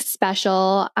nothing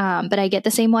special, but I get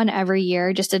the same one every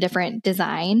year, just a different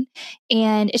design.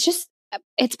 And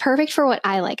it's perfect for what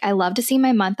I like. I love to see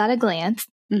my month at a glance.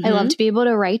 I love to be able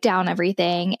to write down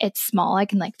everything. It's small. I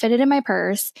can like fit it in my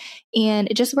purse and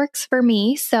it just works for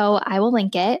me. So I will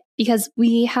link it because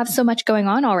we have so much going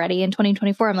on already in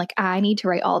 2024. I'm like, I need to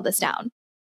write all of this down.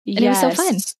 And it was so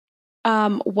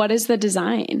fun. What is the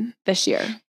design this year?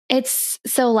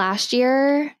 So last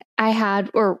year I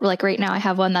had, or like right now I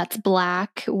have one that's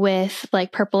black with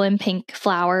like purple and pink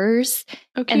flowers.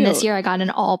 Oh, and this year I got an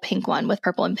all pink one with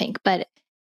purple and pink, but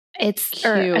it's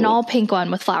an all pink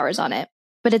one with flowers on it.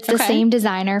 But it's the same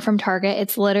designer from Target.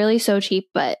 It's literally so cheap,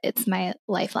 but it's my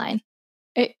lifeline.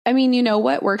 I mean, you know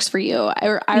what works for you.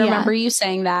 I remember you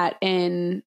saying that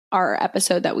in our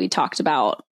episode that we talked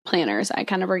about planners. I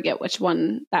kind of forget which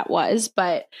one that was,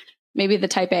 but maybe the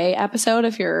type A episode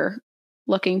if you're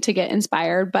looking to get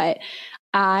inspired. But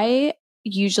I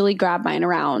usually grab mine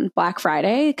around Black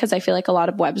Friday because I feel like a lot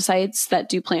of websites that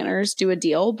do planners do a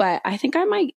deal, but I think I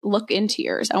might look into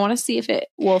yours. I want to see if it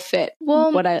will fit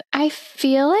what I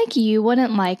feel like you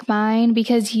wouldn't like mine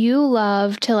because you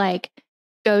love to like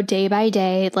go day by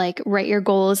day, like write your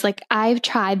goals. Like I've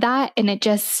tried that and it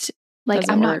just like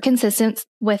I'm not consistent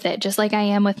with it, just like I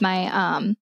am with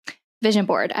my vision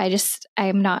board. I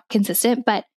am not consistent,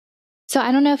 but so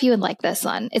I don't know if you would like this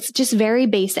one. It's just very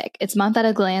basic. It's month at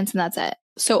a glance and that's it.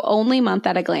 So only month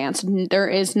at a glance. There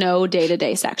is no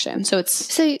day-to-day section. So it's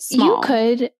small.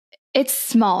 It's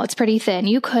small. It's pretty thin.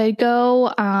 You could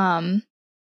go,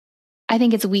 I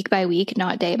think it's week by week,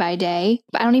 not day by day.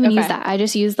 But I don't even use that. I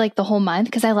just use like the whole month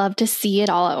because I love to see it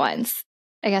all at once.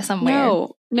 I guess I'm weird.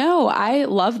 No, I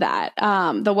love that.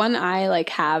 The one I like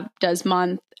have does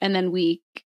month and then week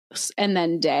and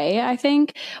then day, I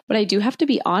think. But I do have to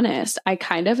be honest. I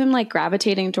kind of am like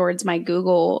gravitating towards my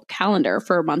Google Calendar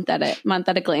for a month at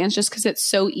a glance, just because it's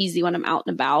so easy when I'm out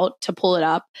and about to pull it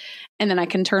up. And then I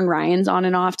can turn Ryan's on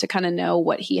and off to kind of know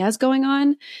what he has going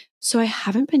on. So I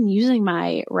haven't been using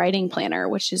my writing planner,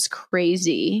 which is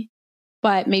crazy.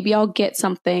 But maybe I'll get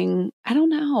something. I don't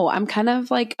know. I'm kind of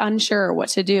like unsure what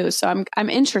to do. So I'm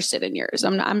interested in yours.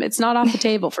 It's not off the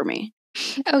table for me.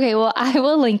 Okay, well, I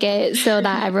will link it so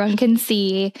that everyone can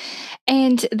see.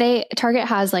 And Target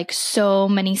has like so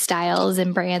many styles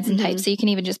and brands and types, so you can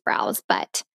even just browse.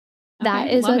 But that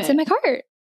is what's in my cart.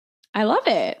 I love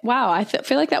it. Wow, I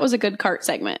feel like that was a good cart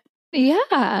segment.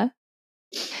 Yeah.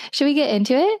 Should we get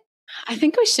into it? I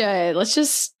think we should. Let's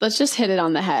just hit it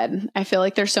on the head. I feel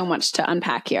like there's so much to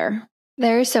unpack here.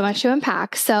 There's so much to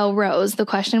unpack. So, Rose, the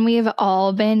question we've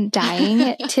all been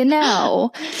dying to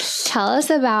know, tell us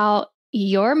about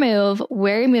your move,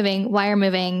 where you're moving, why you're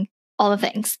moving, all the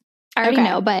things. I already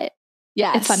know, but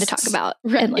it's fun to talk about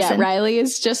and listen. Yeah, Riley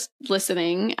is just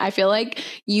listening. I feel like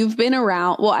you've been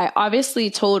around. Well, I obviously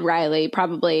told Riley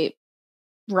probably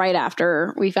right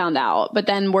after we found out, but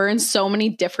then we're in so many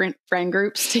different friend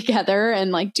groups together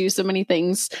and like do so many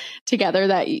things together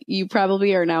that you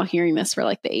probably are now hearing this for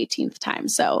like the 18th time.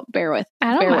 So bear with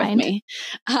me.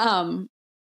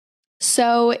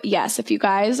 So yes, if you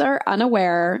guys are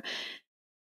unaware,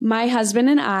 my husband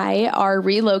and I are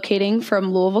relocating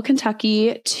from Louisville,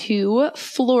 Kentucky to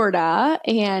Florida.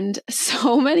 And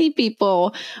so many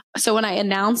people, so when I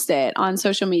announced it on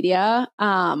social media,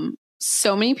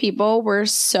 so many people were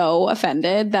so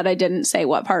offended that I didn't say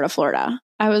what part of Florida.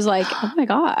 I was like, oh my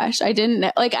gosh, I didn't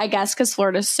know. Like, I guess because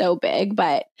Florida's so big,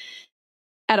 but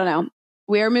I don't know.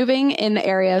 We are moving in the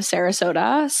area of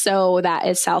Sarasota. So that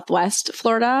is Southwest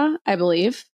Florida, I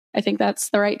believe. I think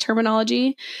that's the right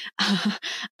terminology.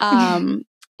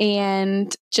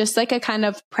 And just like a kind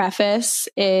of preface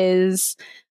is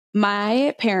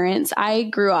my parents, I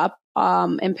grew up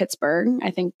in Pittsburgh.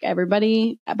 I think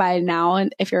everybody by now,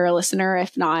 and if you're a listener,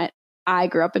 if not, I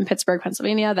grew up in Pittsburgh,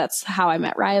 Pennsylvania. That's how I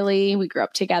met Riley. We grew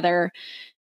up together.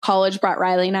 College brought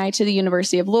Riley and I to the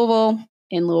University of Louisville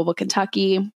in Louisville,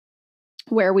 Kentucky,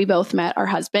 where we both met our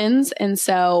husbands. And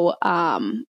so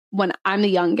when I'm the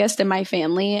youngest in my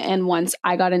family, and once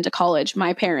I got into college,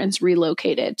 my parents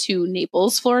relocated to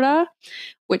Naples, Florida,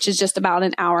 which is just about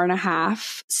an hour and a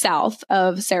half south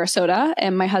of Sarasota.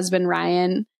 And my husband,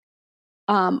 Ryan,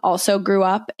 also grew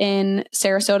up in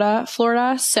Sarasota,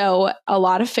 Florida. So a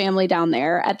lot of family down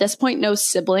there. At this point, no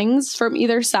siblings from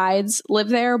either sides live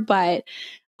there, but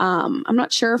I'm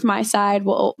not sure if my side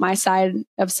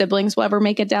of siblings will ever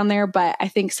make it down there, but I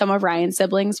think some of Ryan's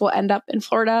siblings will end up in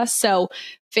Florida. So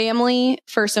family,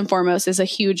 first and foremost, is a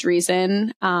huge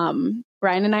reason. Ryan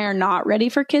and I are not ready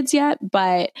for kids yet,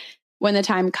 but when the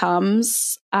time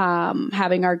comes,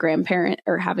 having our grandparent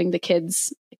or having the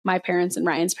kids, my parents and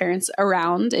Ryan's parents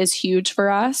around is huge for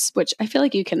us, which I feel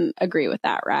like you can agree with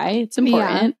that, right? It's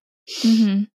important. Yeah.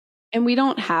 Mm-hmm. And we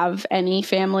don't have any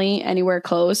family anywhere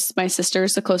close. My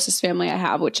sister's the closest family I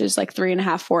have, which is like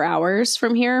 3.5, 4 hours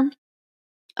from here.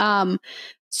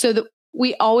 So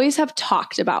we always have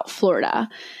talked about Florida,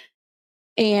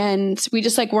 and we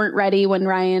just like weren't ready when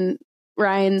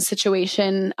Ryan's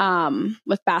situation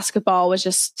with basketball was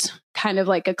just kind of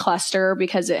like a cluster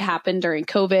because it happened during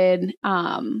COVID.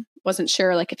 Wasn't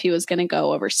sure like if he was going to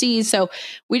go overseas. So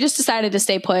we just decided to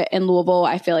stay put in Louisville.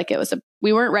 I feel like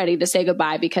we weren't ready to say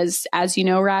goodbye because, as you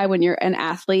know, Rye, when you're an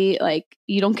athlete, like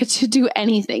you don't get to do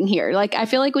anything here. Like I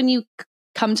feel like when you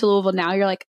come to Louisville now, you're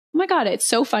like, oh my God, it's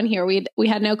so fun here. We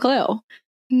had no clue.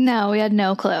 No, we had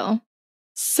no clue.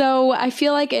 So I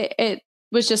feel like it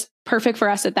was just perfect for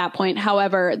us at that point.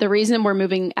 However, the reason we're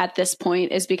moving at this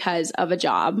point is because of a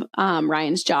job.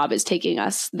 Ryan's job is taking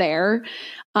us there,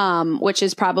 which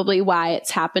is probably why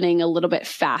it's happening a little bit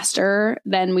faster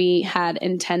than we had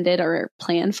intended or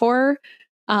planned for.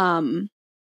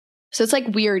 So it's like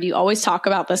weird. You always talk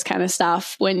about this kind of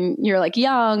stuff when you're like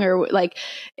young, or like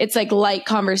it's like light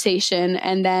conversation.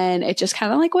 And then it just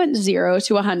kind of like went 0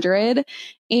 to 100.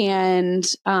 And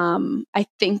I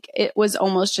think it was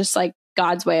almost just like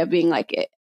God's way of being like,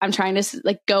 I'm trying to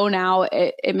like go now.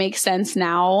 It makes sense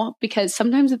now, because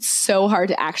sometimes it's so hard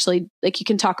to actually, like, you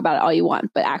can talk about it all you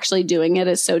want, but actually doing it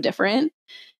is so different.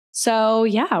 So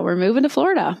yeah, we're moving to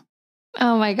Florida.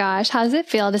 Oh my gosh. How does it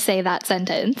feel to say that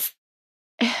sentence?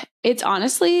 It's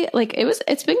honestly like,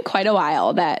 it's been quite a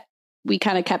while that we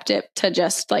kind of kept it to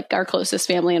just like our closest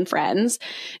family and friends,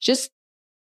 just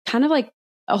kind of like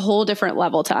a whole different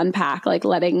level to unpack, like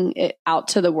letting it out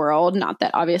to the world. Not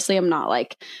that obviously I'm not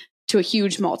like to a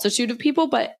huge multitude of people,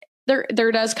 but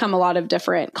there does come a lot of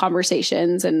different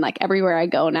conversations, and like everywhere I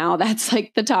go now, that's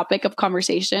like the topic of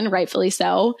conversation, rightfully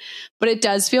so. But it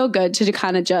does feel good to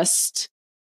kind of just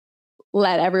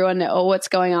let everyone know what's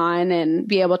going on and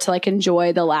be able to like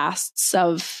enjoy the lasts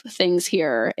of things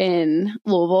here in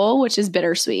Louisville, which is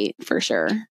bittersweet for sure.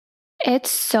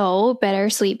 It's so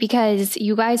bittersweet because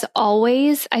you guys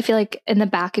always, I feel like in the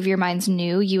back of your minds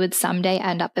knew you would someday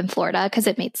end up in Florida because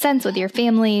it made sense with your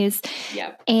families.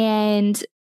 Yep. And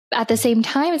at the same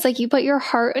time, it's like you put your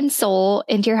heart and soul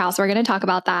into your house. We're going to talk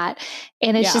about that.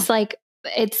 And it's just like,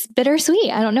 it's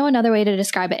bittersweet. I don't know another way to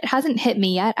describe it. It hasn't hit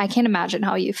me yet. I can't imagine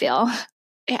how you feel.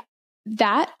 Yeah,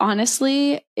 that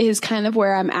honestly is kind of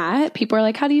where I'm at. People are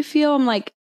like, how do you feel? I'm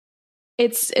like,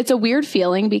 it's a weird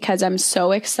feeling because I'm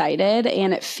so excited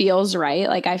and it feels right.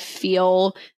 Like I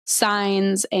feel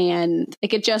signs and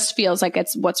like it just feels like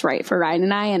it's what's right for Ryan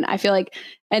and I. And I feel like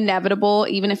inevitable,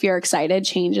 even if you're excited,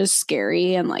 change is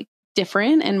scary and like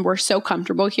different. And we're so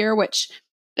comfortable here, which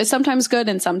is sometimes good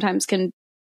and sometimes can,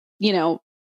 you know,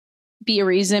 be a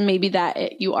reason maybe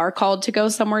that you are called to go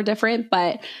somewhere different.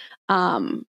 But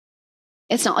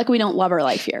it's not like we don't love our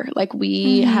life here. Like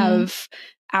we have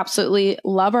absolutely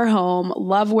love our home,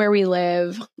 love where we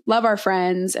live, love our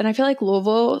friends. And I feel like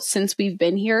Louisville, since we've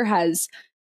been here, has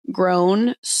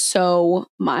grown so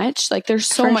much. Like there's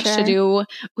so much to do.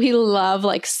 We love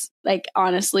like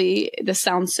honestly, this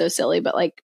sounds so silly, but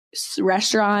like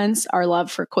restaurants, our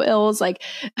love for Quills, like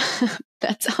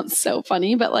that sounds so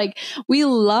funny, but like we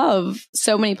love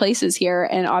so many places here.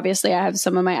 And obviously I have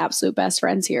some of my absolute best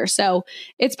friends here. So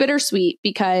it's bittersweet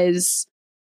because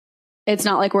it's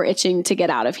not like we're itching to get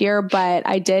out of here. But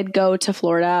I did go to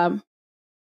Florida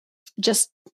just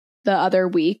the other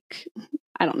week.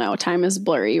 I don't know, time is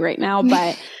blurry right now,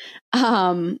 but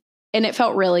and it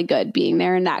felt really good being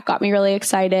there. And that got me really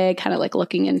excited, kind of like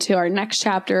looking into our next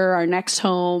chapter, our next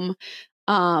home.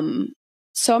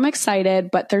 So I'm excited,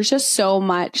 but there's just so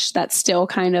much that's still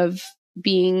kind of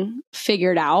being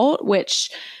figured out,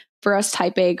 which for us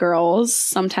type A girls,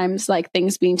 sometimes like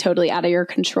things being totally out of your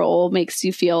control makes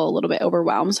you feel a little bit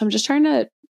overwhelmed. So I'm just trying to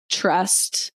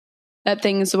trust that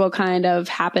things will kind of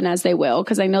happen as they will,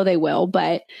 because I know they will.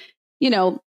 But, you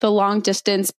know, the long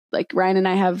distance, like Ryan and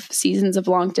I have seasons of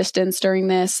long distance during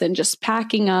this and just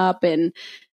packing up and,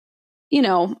 you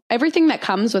know, everything that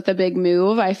comes with a big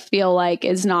move, I feel like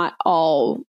is not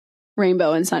all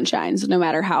rainbow and sunshines, no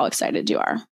matter how excited you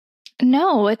are.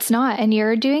 No, it's not. And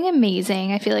you're doing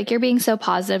amazing. I feel like you're being so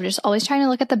positive, just always trying to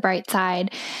look at the bright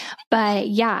side. But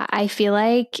yeah, I feel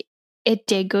like it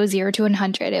did go 0 to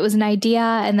 100. It was an idea.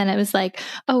 And then it was like,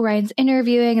 oh, Ryan's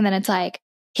interviewing. And then it's like,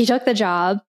 he took the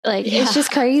job. Like, it's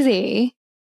just crazy.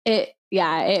 It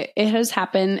has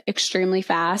happened extremely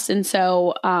fast. And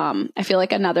so I feel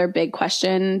like another big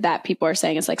question that people are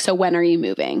saying is like, so when are you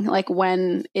moving? Like,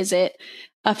 when is it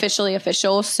officially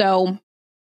official? So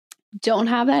don't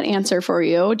have that answer for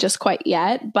you just quite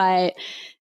yet, but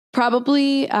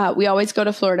probably we always go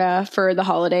to Florida for the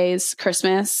holidays,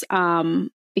 Christmas,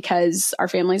 because our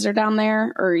families are down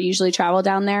there or usually travel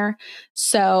down there.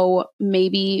 So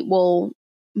maybe we'll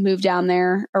move down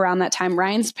there around that time.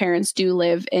 Ryan's parents do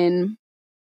live in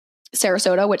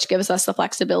Sarasota, which gives us the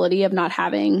flexibility of not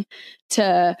having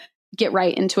to get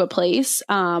right into a place,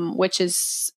 which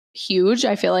is huge.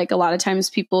 I feel like a lot of times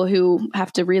people who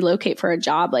have to relocate for a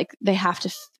job, like they have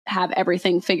to have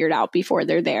everything figured out before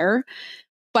they're there.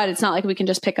 But it's not like we can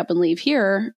just pick up and leave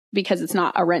here because it's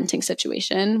not a renting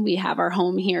situation. We have our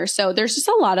home here. So there's just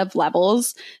a lot of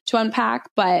levels to unpack,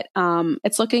 but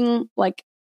it's looking like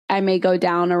I may go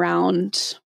down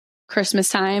around Christmas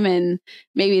time and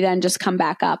maybe then just come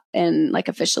back up and like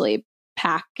officially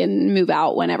pack and move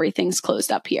out when everything's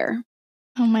closed up here.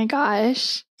 Oh my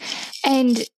gosh.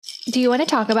 And do you want to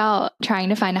talk about trying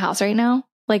to find a house right now?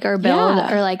 Like, or build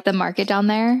or like the market down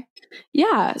there?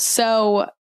 Yeah. So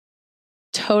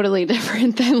totally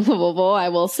different than Louisville. I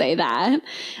will say that.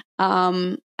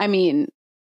 I mean,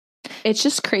 it's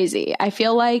just crazy. I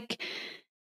feel like,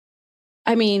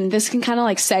 this can kind of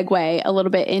like segue a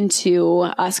little bit into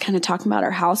us kind of talking about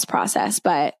our house process.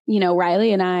 But,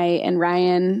 Riley and I and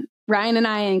Ryan and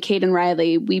I and Kate and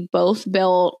Riley, we both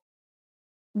built,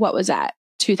 what was that?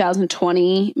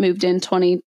 2020, moved in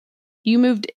 20. You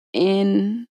moved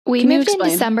in. We moved in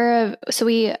December so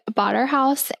we bought our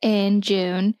house in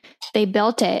June. They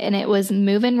built it and it was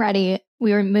move-in ready.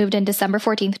 We were moved in December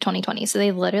 14th, 2020. So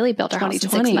they literally built our house in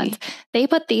 6 months. They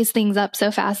put these things up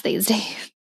so fast these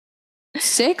days.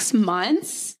 6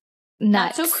 months?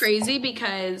 Nuts. That's so crazy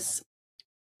because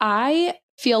I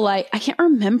feel like I can't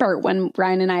remember when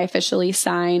Ryan and I officially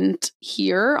signed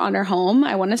here on our home.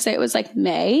 I want to say it was like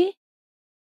May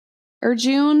or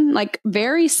June, like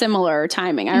very similar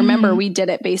timing. I remember we did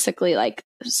it basically like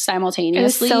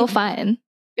simultaneously. It was so fun.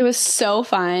 It was so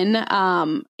fun.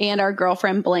 And our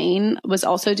girlfriend Blaine was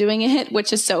also doing it,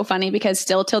 which is so funny because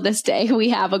still till this day, we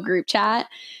have a group chat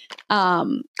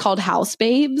called House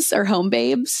Babes or Home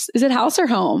Babes. Is it house or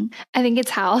home? I think it's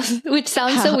house, which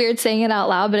sounds so weird saying it out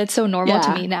loud, but it's so normal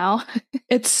to me now.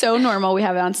 It's so normal. We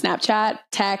have it on Snapchat,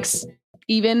 text,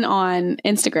 even on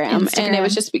Instagram. And it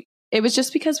was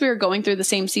just because we were going through the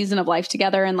same season of life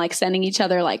together and like sending each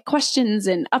other like questions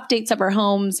and updates of our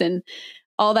homes and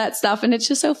all that stuff. And it's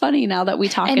just so funny now that we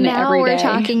talk in it every day. And now we're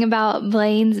talking about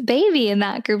Blaine's baby in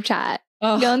that group chat,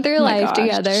 going through life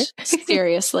together.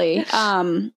 Seriously.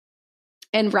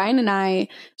 And Ryan and I,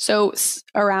 so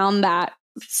around that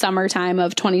summertime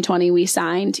of 2020, we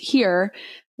signed here.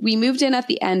 We moved in at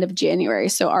the end of January.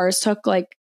 So ours took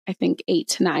like, I think 8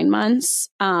 to 9 months,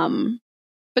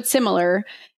 but similar.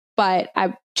 But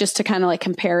just to kind of like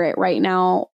compare it right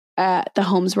now, the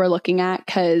homes we're looking at,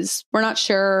 because we're not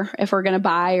sure if we're going to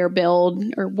buy or build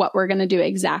or what we're going to do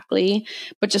exactly,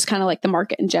 but just kind of like the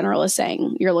market in general is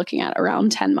saying you're looking at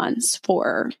around 10 months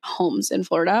for homes in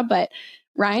Florida. But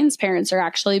Ryan's parents are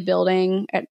actually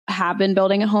have been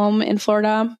building a home in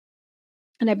Florida.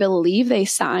 And I believe they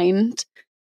signed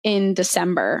in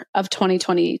December of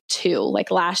 2022,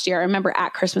 like last year. I remember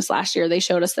at Christmas last year, they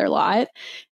showed us their lot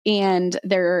and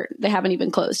they haven't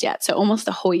even closed yet. So almost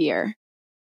a whole year.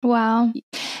 Wow.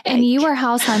 And you were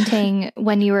house hunting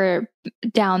when you were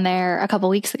down there a couple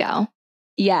weeks ago.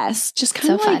 Yes. Just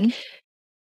kind of fun.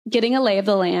 Getting a lay of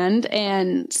the land.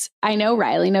 And I know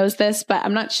Riley knows this, but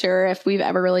I'm not sure if we've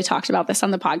ever really talked about this on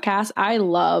the podcast. I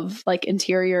love like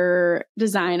interior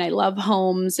design. I love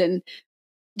homes and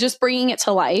just bringing it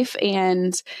to life.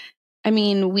 And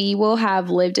we will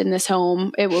have lived in this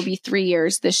home. It will be 3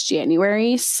 years this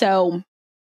January. So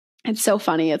it's so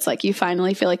funny. It's like you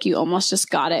finally feel like you almost just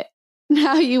got it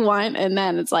how you want. And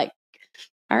then it's like,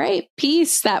 all right,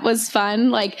 peace. That was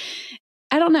fun. Like,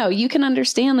 I don't know. You can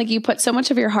understand, like you put so much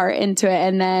of your heart into it.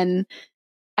 And then,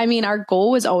 our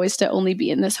goal was always to only be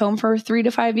in this home for 3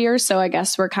 to 5 years. So I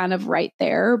guess we're kind of right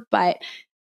there. But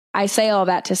I say all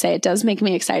that to say it does make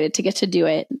me excited to get to do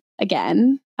it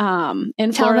again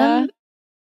in Florida.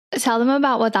 Tell them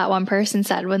about what that one person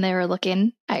said when they were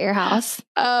looking at your house.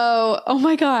 Oh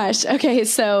my gosh. Okay.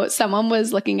 So someone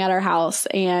was looking at our house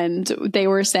and they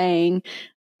were saying,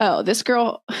 oh, this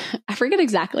girl, I forget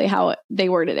exactly how they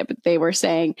worded it, but they were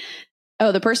saying,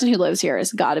 oh, the person who lives here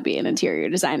has got to be an interior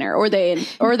designer, or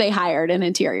they hired an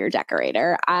interior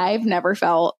decorator. I've never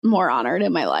felt more honored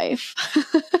in my life.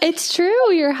 It's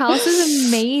true. Your house is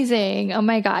amazing. Oh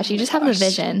my gosh. You just have the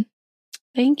vision.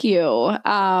 Thank you.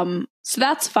 So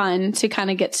that's fun to kind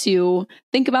of get to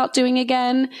think about doing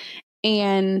again.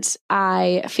 And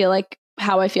I feel like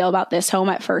how I feel about this home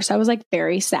at first, I was like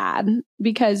very sad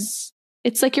because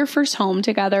it's like your first home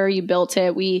together. You built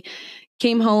it. We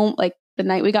came home like the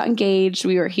night we got engaged.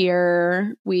 We were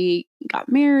here. We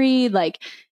got married. Like,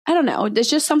 I don't know. There's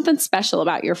just something special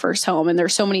about your first home. And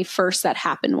there's so many firsts that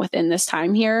happen within this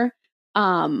time here.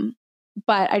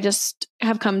 But I just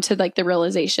have come to like the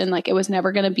realization, like it was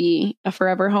never going to be a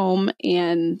forever home.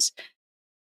 And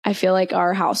I feel like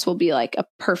our house will be like a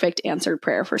perfect answered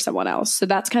prayer for someone else. So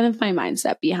that's kind of my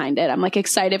mindset behind it. I'm like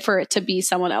excited for it to be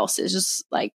someone else's just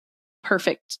like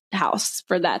perfect house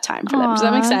for that time for them. Does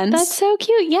that make sense? That's so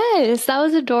cute. Yes. That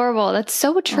was adorable. That's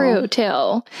so true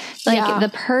too. Like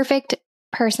the perfect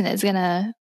person is going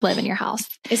to live in your house.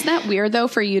 Isn't that weird though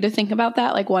for you to think about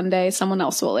that? Like one day someone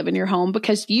else will live in your home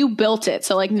because you built it.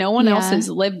 So like no one else has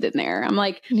lived in there. I'm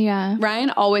like,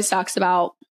 Ryan always talks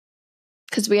about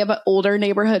because we have an older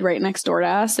neighborhood right next door to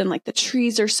us, and like the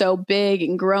trees are so big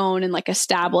and grown and like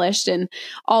established, and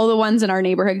all the ones in our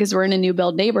neighborhood, because we're in a new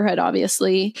build neighborhood,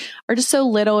 obviously, are just so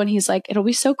little. And he's like, it'll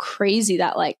be so crazy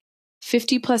that like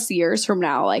 50 plus years from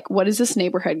now, like what is this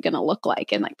neighborhood going to look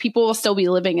like? And like people will still be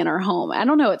living in our home. I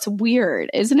don't know. It's weird,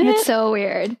 isn't it? It's so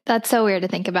weird. That's so weird to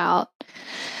think about.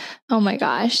 Oh my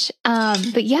gosh.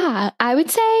 But yeah, I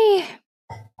would say,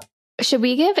 should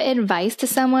we give advice to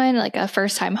someone like a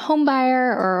first time home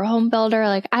buyer or home builder?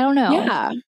 Like, I don't know.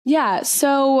 Yeah. Yeah.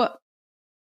 So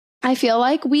I feel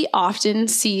like we often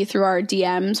see through our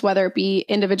DMs, whether it be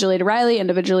individually to Riley,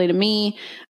 individually to me,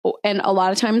 and a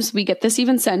lot of times we get this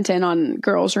even sent in on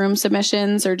girls' room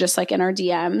submissions or just like in our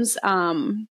DMs,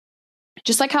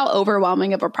 just like how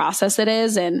overwhelming of a process it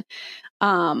is. And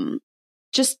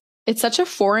just, it's such a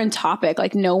foreign topic.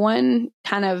 Like no one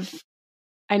kind of,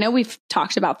 I know we've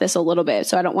talked about this a little bit,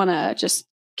 so I don't want to just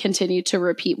continue to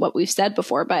repeat what we've said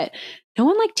before, but no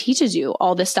one like teaches you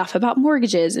all this stuff about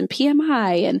mortgages and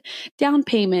PMI and down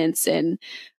payments and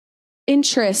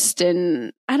interest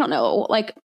and I don't know,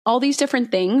 like all these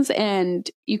different things. And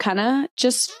you kind of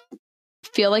just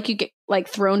feel like you get like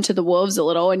thrown to the wolves a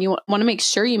little, and you want to make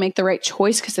sure you make the right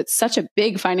choice because it's such a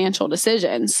big financial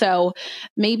decision. So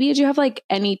maybe do you have like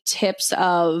any tips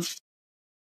of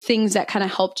things that kind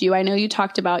of helped you? I know you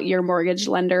talked about your mortgage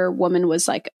lender woman was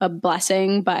like a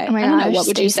blessing, but oh my I don't gosh, know, what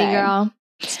would you say? Girl.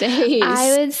 Stace.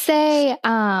 I would say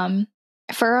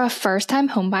for a first-time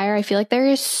home buyer, I feel like there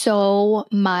is so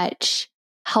much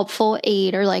helpful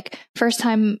aid or like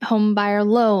first-time home buyer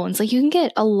loans. Like you can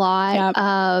get a lot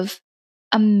of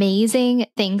amazing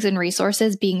things and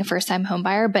resources being a first-time home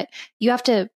buyer, but you have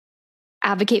to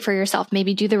advocate for yourself,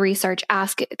 maybe do the research,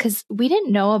 ask, because we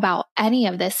didn't know about any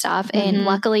of this stuff. And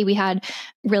luckily we had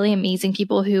really amazing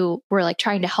people who were like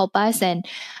trying to help us. And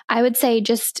I would say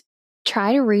just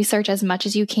try to research as much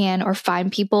as you can or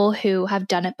find people who have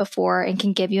done it before and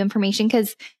can give you information,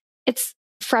 because it's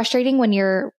frustrating when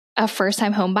you're a first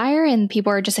time home buyer and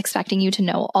people are just expecting you to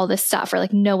know all this stuff or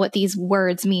like know what these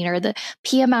words mean or the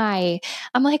PMI.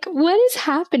 I'm like, what is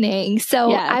happening?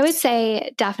 So I would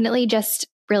say definitely just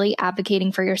really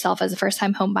advocating for yourself as a first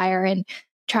time home buyer and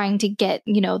trying to get,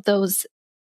 you know, those,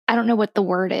 I don't know what the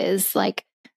word is, like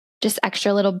just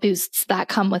extra little boosts that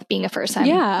come with being a first time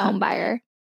home buyer.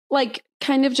 Like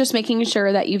kind of just making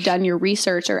sure that you've done your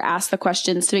research or asked the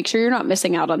questions to make sure you're not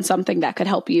missing out on something that could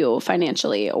help you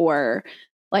financially, or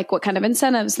like what kind of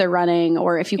incentives they're running,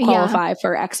 or if you qualify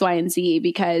for X, Y, and Z,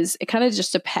 because it kind of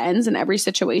just depends. And every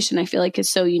situation I feel like is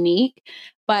so unique.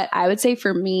 But I would say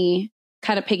for me,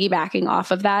 kind of piggybacking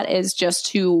off of that is just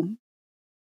to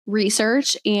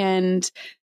research and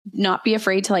not be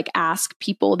afraid to like ask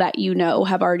people that you know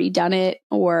have already done it,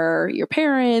 or your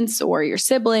parents or your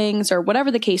siblings or whatever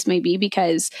the case may be,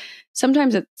 because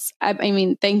sometimes it's, I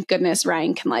mean, thank goodness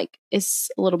Ryan is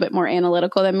a little bit more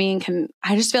analytical than me and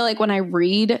I just feel like when I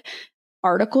read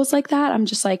articles like that, I'm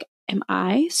just like, am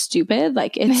I stupid?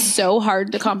 Like it's so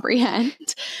hard to comprehend.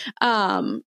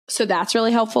 So that's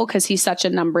really helpful because he's such a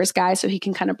numbers guy, so he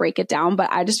can kind of break it down.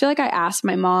 But I just feel like I asked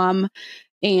my mom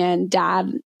and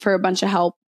dad for a bunch of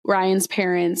help, Ryan's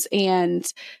parents, and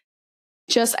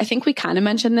just, I think we kind of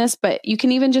mentioned this, but you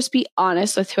can even just be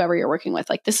honest with whoever you're working with.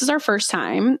 Like, this is our first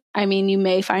time. I mean, you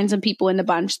may find some people in the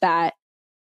bunch that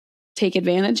take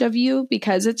advantage of you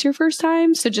because it's your first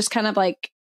time. So just kind of like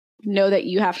know that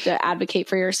you have to advocate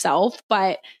for yourself.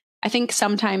 But I think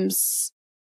sometimes,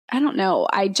 I don't know,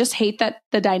 I just hate that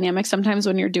the dynamic sometimes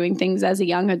when you're doing things as a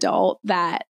young adult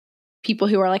that people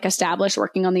who are like established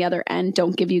working on the other end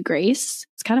don't give you grace.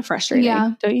 It's kind of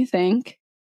frustrating, don't you think?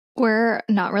 We're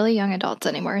not really young adults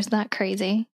anymore. Isn't that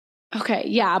crazy? Okay,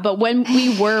 yeah, but when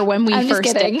we I'm first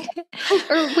just kidding.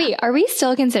 Or wait, are we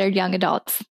still considered young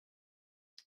adults?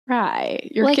 Right.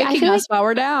 You're like, kicking us while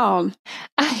we're down.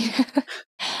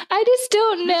 I just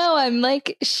don't know. I'm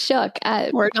like shook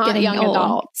at we're not getting young old.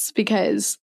 adults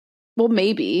because, well,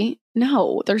 maybe.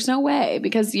 No, there's no way,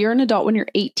 because you're an adult when you're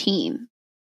 18.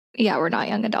 Yeah, we're not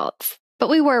young adults. But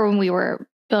we were when we were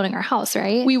building our house,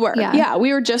 right? We were. Yeah,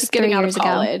 we were just getting out of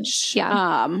college. Ago.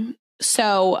 Yeah.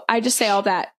 So I just say all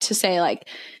that to say, like,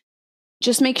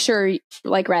 just make sure,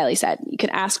 like Riley said, you can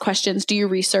ask questions, do your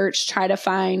research, try to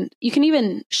find, you can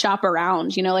even shop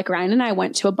around, you know, like Ryan and I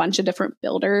went to a bunch of different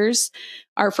builders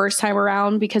our first time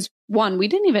around because one, we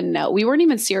didn't even know, we weren't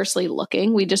even seriously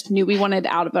looking. We just knew we wanted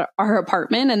out of our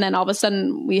apartment. And then all of a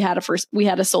sudden we had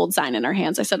a sold sign in our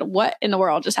hands. I said, what in the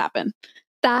world just happened?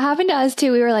 That happened to us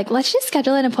too. We were like, let's just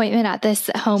schedule an appointment at this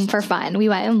home for fun. We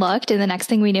went and looked, and the next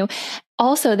thing we knew,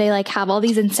 also they like have all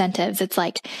these incentives. It's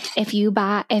like, if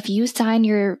you sign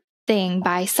thing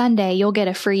by Sunday, you'll get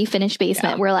a free finished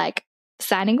basement. We're like,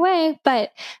 signing away.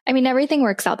 But I mean, everything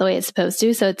works out the way it's supposed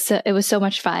to. So it was so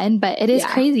much fun, but it is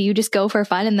crazy. You just go for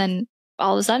fun and then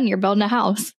all of a sudden you're building a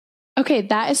house. Okay.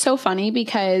 That is so funny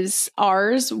because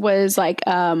ours was like,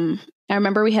 I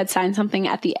remember we had signed something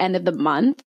at the end of the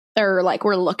month, or like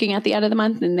we're looking at the end of the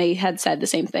month, and they had said the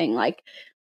same thing. Like,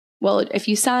 well, if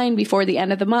you sign before the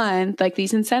end of the month, like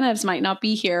these incentives might not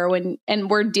be here and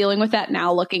we're dealing with that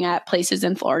now, looking at places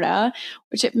in Florida,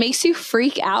 which it makes you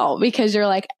freak out because you're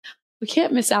like, we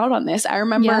can't miss out on this. I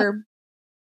remember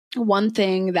one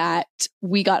thing that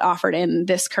we got offered in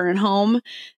this current home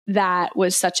that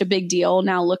was such a big deal.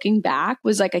 Now looking back,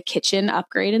 was like a kitchen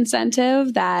upgrade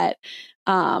incentive that,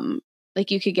 like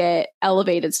you could get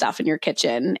elevated stuff in your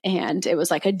kitchen, and it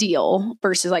was like a deal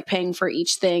versus like paying for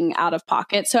each thing out of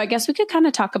pocket. So I guess we could kind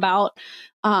of talk about,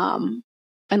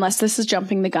 unless this is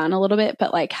jumping the gun a little bit,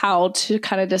 but like how to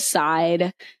kind of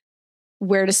decide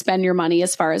where to spend your money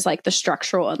as far as like the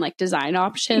structural and like design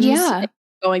options,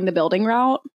 going the building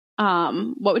route.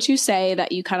 What would you say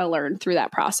that you kind of learned through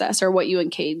that process, or what you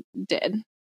and Cade did?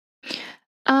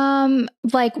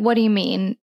 Like, what do you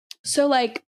mean? So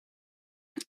like,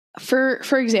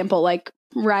 for example, like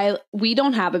Riley, we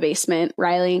don't have a basement.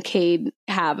 Riley and Cade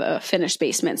have a finished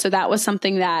basement. So that was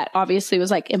something that obviously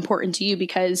was like important to you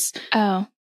because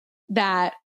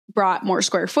that brought more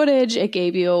square footage. It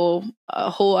gave you a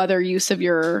whole other use of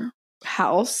your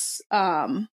house.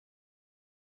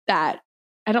 That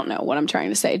I don't know what I'm trying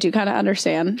to say. Do you kind of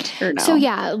understand or no? So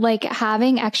yeah, like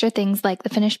having extra things like the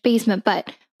finished basement, but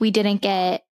we didn't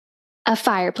get a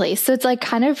fireplace. So it's like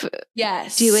kind of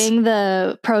doing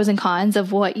the pros and cons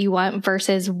of what you want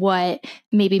versus what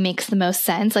maybe makes the most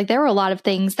sense. Like there were a lot of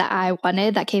things that I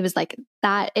wanted that Cade was like,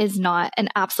 that is not an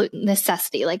absolute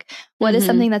necessity. Like what is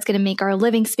something that's going to make our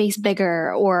living space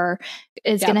bigger or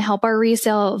is going to help our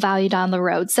resale value down the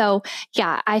road. So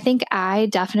yeah, I think I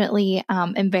definitely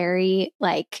am very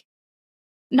like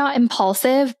not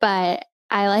impulsive, but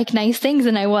I like nice things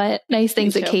and I want nice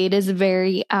things. That Cade is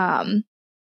very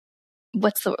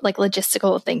what's the like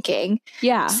logistical thinking.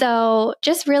 Yeah. So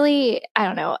just really, I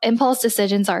don't know, impulse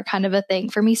decisions are kind of a thing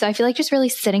for me. So I feel like just really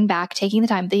sitting back, taking the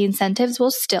time, the incentives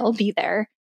will still be there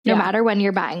no matter when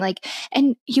you're buying. Like,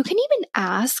 and you can even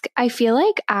ask, I feel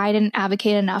like I didn't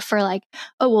advocate enough for like,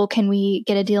 oh, well, can we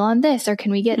get a deal on this? Or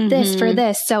can we get this for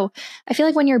this? So I feel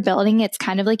like when you're building, it's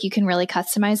kind of like you can really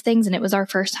customize things. And it was our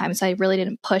first time. So I really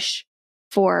didn't push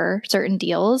for certain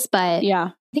deals, but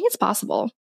I think it's possible.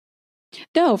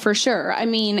 No, for sure. I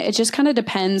mean, it just kind of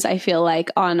depends, I feel like,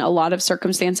 on a lot of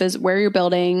circumstances, where you're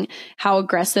building, how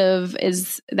aggressive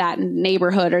is that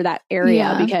neighborhood or that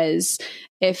area. Because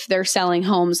if they're selling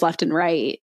homes left and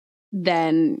right,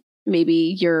 then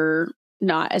maybe you're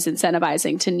not as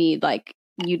incentivizing to need like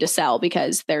you to sell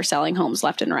because they're selling homes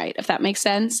left and right, if that makes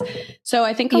sense. So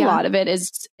I think a lot of it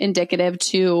is indicative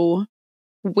to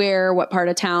where, what part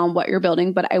of town, what you're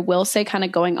building. But I will say, kind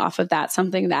of going off of that,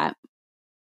 something that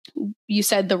you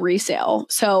said, the resale.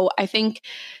 So I think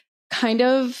kind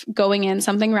of going in,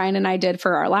 something Ryan and I did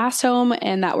for our last home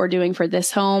and that we're doing for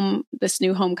this home, this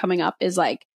new home coming up, is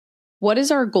like, what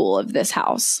is our goal of this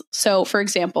house? So for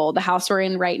example, the house we're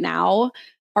in right now,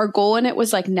 our goal in it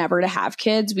was like never to have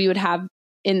kids. We would have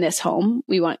in this home,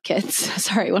 we want kids.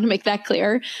 Sorry, I want to make that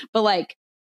clear. But like,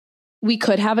 we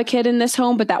could have a kid in this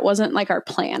home, but that wasn't like our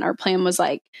plan. Our plan was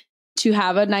like to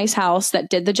have a nice house that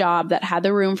did the job, that had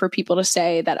the room for people to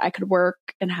stay, that I could work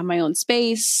and have my own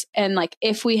space. And like,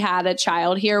 if we had a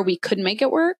child here, we could make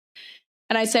it work.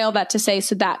 And I say all that to say,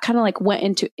 so that kind of like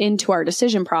went into our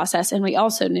decision process. And we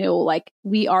also knew like,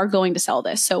 we are going to sell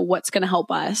this. So what's going to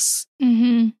help us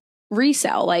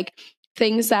resell? Like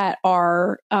things that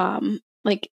are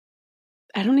like,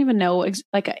 I don't even know,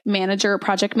 like a manager,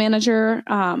 project manager.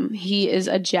 He is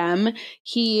a gem.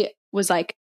 He was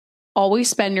like, always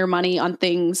spend your money on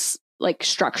things like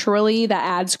structurally that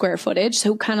add square footage.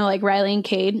 So kind of like Riley and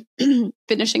Cade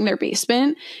finishing their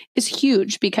basement is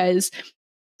huge, because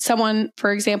someone,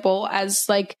 for example, as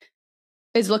like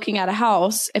is looking at a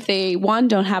house, if they one,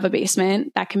 don't have a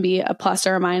basement, that can be a plus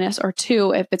or a minus, or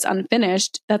two, if it's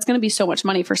unfinished, that's going to be so much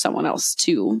money for someone else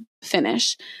to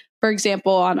finish. For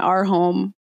example, on our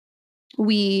home,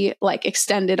 we like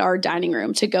extended our dining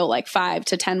room to go like 5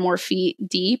 to 10 more feet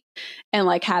deep and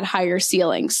like had higher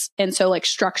ceilings. And so like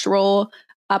structural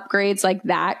upgrades like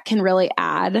that can really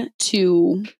add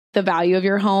to the value of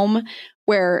your home.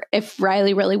 Where if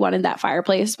Riley really wanted that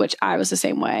fireplace, which I was the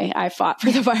same way, I fought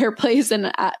for the fireplace,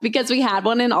 and because we had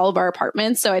one in all of our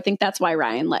apartments. So I think that's why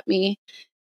Ryan let me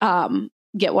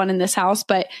get one in this house,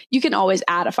 but you can always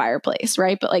add a fireplace,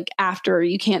 right? But like after,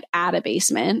 you can't add a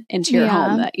basement into your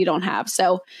home that you don't have.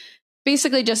 So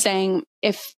basically just saying,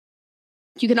 if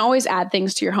you can always add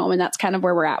things to your home, and that's kind of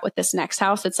where we're at with this next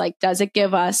house. It's like, does it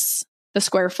give us the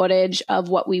square footage of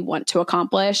what we want to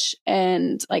accomplish?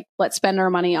 And like, let's spend our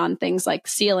money on things like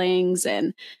ceilings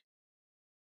and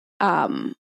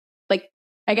like,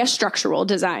 I guess, structural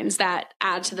designs that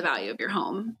add to the value of your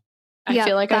home. I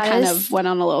feel like I kind of went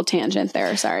on a little tangent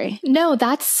there. Sorry. No,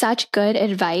 that's such good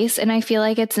advice. And I feel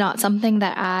like it's not something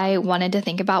that I wanted to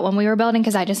think about when we were building,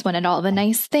 because I just wanted all the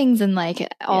nice things and like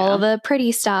all the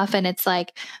pretty stuff. And it's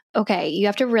like, okay, you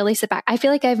have to really sit back. I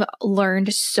feel like I've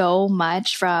learned so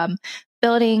much from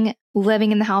building,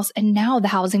 living in the house. And now the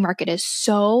housing market is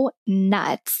so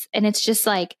nuts. And it's just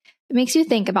like, it makes you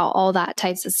think about all that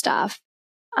types of stuff.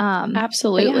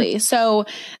 Absolutely. So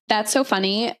that's so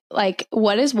funny. Like,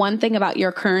 what is one thing about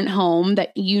your current home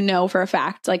that you know for a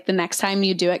fact, like the next time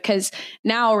you do it? Because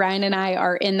now Ryan and I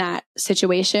are in that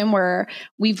situation where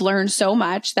we've learned so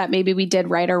much that maybe we did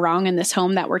right or wrong in this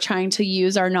home, that we're trying to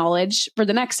use our knowledge for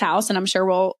the next house. And I'm sure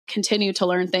we'll continue to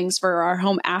learn things for our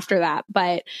home after that.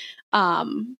 But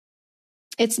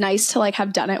it's nice to like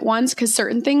have done it once, because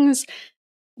certain things,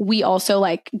 we also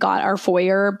like got our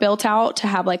foyer built out to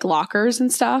have like lockers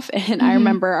and stuff. And I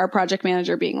remember our project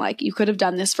manager being like, you could have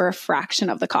done this for a fraction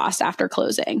of the cost after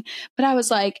closing. But I was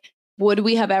like, would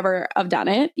we have ever have done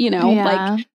it? You know,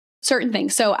 like certain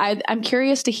things. So I'm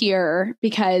curious to hear,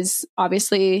 because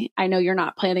obviously I know you're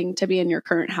not planning to be in your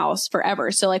current house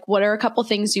forever. So like, what are a couple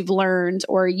things you've learned,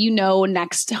 or, you know,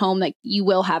 next home, like you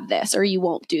will have this or you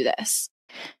won't do this?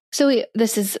 So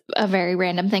this is a very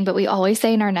random thing, but we always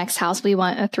say in our next house, we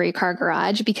want a 3-car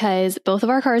garage, because both of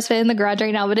our cars fit in the garage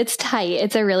right now, but it's tight.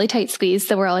 It's a really tight squeeze.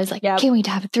 So we're always like, can't wait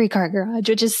to have a 3-car garage,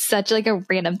 which is such like a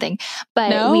random thing.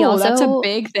 But we also, that's a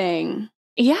big thing.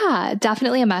 Yeah,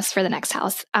 definitely a must for the next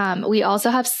house. We also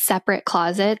have separate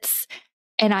closets,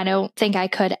 and I don't think I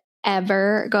could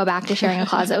ever go back to sharing a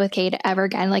closet with Cade ever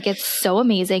again. Like, it's so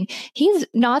amazing. He's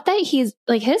not that he's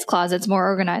like, his closet's more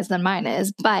organized than mine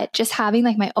is, but just having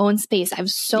like my own space, I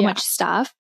have so much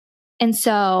stuff. And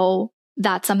so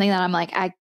that's something that I'm like,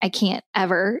 I can't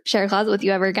ever share a closet with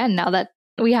you ever again now that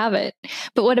we have it.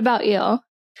 But what about you?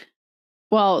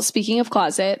 Well, speaking of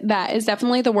closet, that is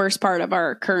definitely the worst part of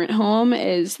our current home.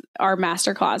 Is our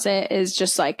master closet is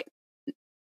just like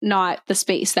not the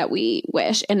space that we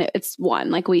wish. And it's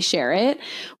one, like we share it.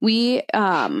 We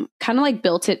kind of like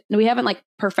built it. We haven't like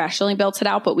professionally built it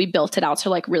out, but we built it out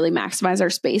to like really maximize our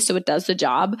space, so it does the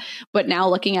job. But now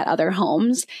looking at other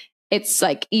homes, it's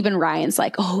like, even Ryan's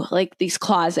like, oh, like these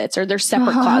closets, or they're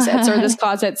separate closets, or this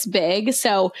closet's big.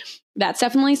 So that's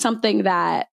definitely something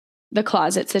that the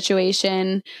closet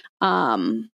situation,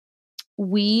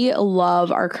 we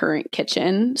love our current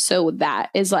kitchen. So that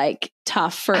is like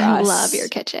tough for us. I love your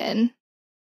kitchen.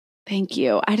 Thank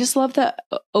you. I just love the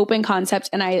open concept,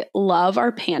 and I love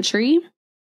our pantry.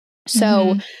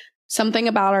 So something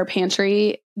about our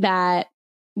pantry that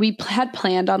we had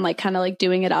planned on like kind of like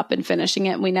doing it up and finishing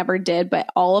it, and we never did, but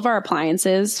all of our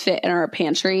appliances fit in our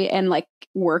pantry and like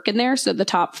work in there. So the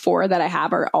top 4 that I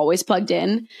have are always plugged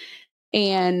in,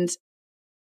 and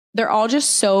they're all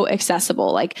just so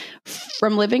accessible. Like,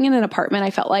 from living in an apartment,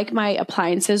 I felt like my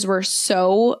appliances were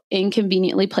so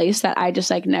inconveniently placed that I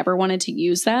just like never wanted to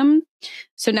use them.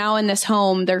 So now in this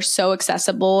home, they're so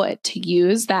accessible to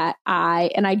use that I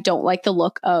don't like the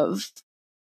look of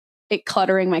it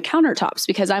cluttering my countertops,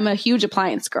 because I'm a huge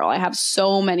appliance girl. I have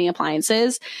so many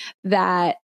appliances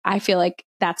that I feel like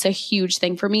that's a huge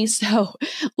thing for me. So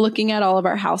looking at all of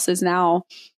our houses now,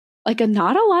 like,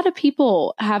 not a lot of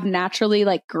people have naturally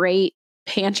like great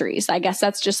pantries. I guess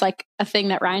that's just like a thing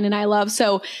that Ryan and I love.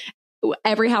 So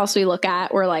every house we look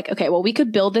at, we're like, okay, well, we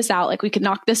could build this out. Like, we could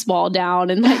knock this wall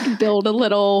down and like build a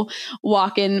little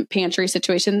walk-in pantry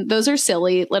situation. Those are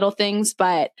silly little things,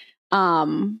 but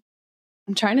I'm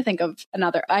trying to think of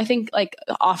another. I think like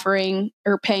offering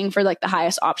or paying for like the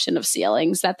highest option of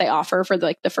ceilings that they offer for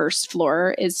like the first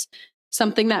floor is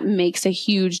something that makes a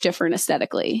huge difference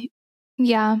aesthetically.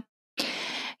 Yeah.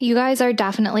 You guys are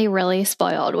definitely really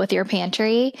spoiled with your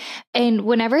pantry. And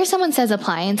whenever someone says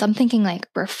appliance, I'm thinking like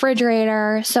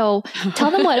refrigerator. So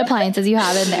tell them what appliances you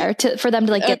have in there for them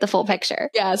to like get the full picture.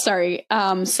 Yeah, sorry.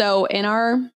 So in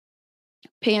our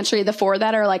pantry, the 4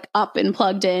 that are like up and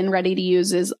plugged in, ready to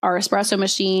use, is our espresso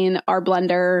machine, our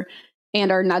blender,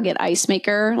 and our nugget ice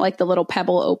maker, like the little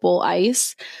pebble opal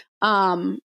ice.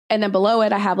 And then below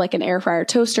it, I have like an air fryer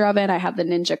toaster oven. I have the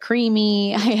Ninja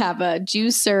Creamy. I have a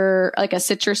juicer, like a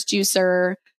citrus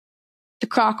juicer, the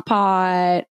crock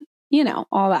pot, you know,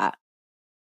 all that.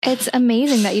 It's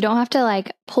amazing that you don't have to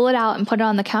like pull it out and put it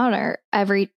on the counter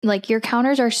your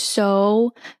counters are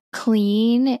so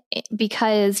clean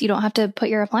because you don't have to put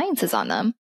your appliances on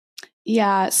them.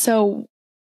 Yeah. So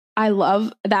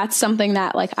that's something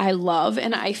that like I love.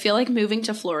 And I feel like moving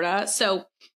to Florida. So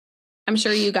I'm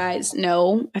sure you guys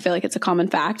know, I feel like it's a common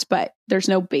fact, but there's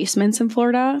no basements in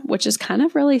Florida, which is kind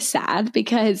of really sad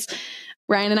because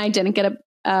Ryan and I didn't get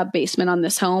a basement on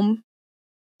this home.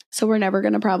 So we're never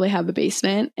going to probably have a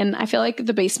basement. And I feel like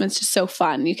the basement's just so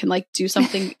fun. You can like do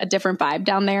something, a different vibe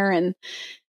down there. And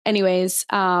anyways,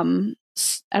 I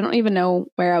don't even know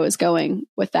where I was going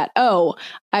with that. Oh,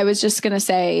 I was just going to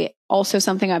say also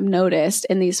something I've noticed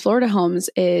in these Florida homes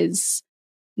is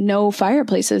no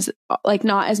fireplaces, like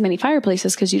not as many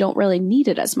fireplaces because you don't really need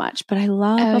it as much. But I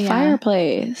love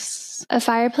fireplace. A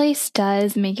fireplace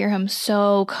does make your home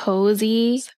so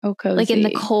cozy. So cozy. Like in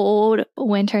the cold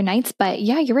winter nights. But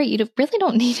yeah, you're right. You really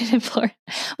don't need it in Florida.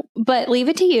 But leave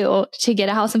it to you to get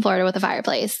a house in Florida with a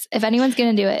fireplace. If anyone's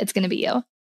going to do it, it's going to be you.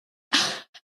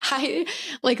 I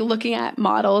like looking at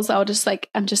models. I'm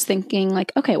just thinking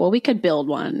like, okay, well, we could build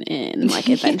one in like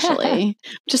eventually.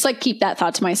 Just like keep that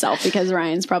thought to myself because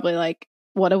Ryan's probably like,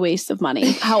 what a waste of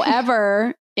money.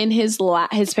 However, in his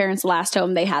parents' last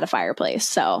home, they had a fireplace.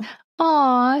 So,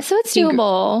 so it's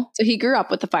doable. So he grew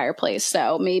up with the fireplace.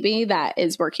 So maybe that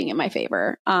is working in my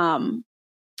favor.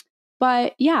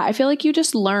 But yeah, I feel like you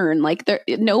just learn like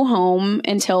no home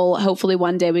until hopefully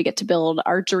one day we get to build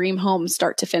our dream home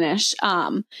start to finish.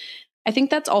 I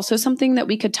think that's also something that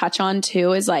we could touch on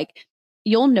too is like,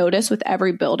 you'll notice with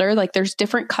every builder, like there's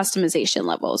different customization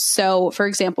levels. So for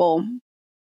example,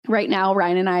 right now,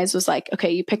 Ryan and I's was like,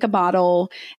 okay, you pick a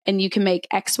model and you can make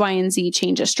X, Y, and Z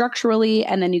changes structurally.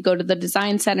 And then you go to the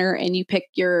design center and you pick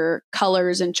your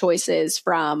colors and choices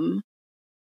from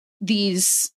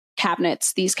these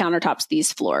cabinets, these countertops,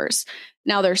 these floors.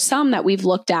 Now there's some that we've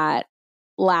looked at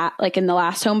like in the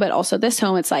last home, but also this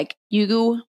home, it's like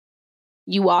you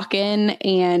walk in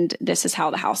and this is how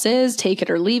the house is, take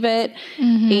it or leave it.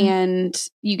 Mm-hmm. And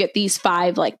you get these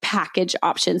 5 like package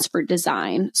options for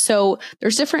design. So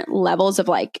there's different levels of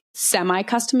like semi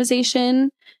customization.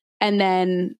 And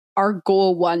then our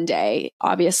goal one day,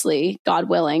 obviously, God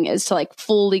willing, is to like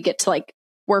fully get to like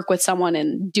work with someone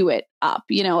and do it up,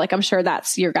 like I'm sure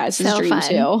that's your guys' dream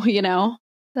too,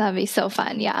 That'd be so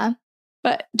fun. Yeah.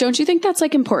 But don't you think that's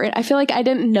like important? I feel like I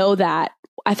didn't know that.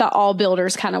 I thought all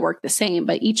builders kind of work the same,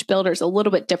 but each builder is a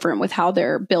little bit different with how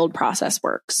their build process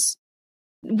works.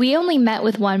 We only met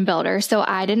with one builder, so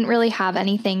I didn't really have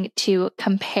anything to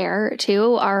compare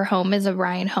to. Our home is a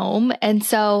Ryan home. And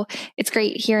so it's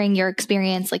great hearing your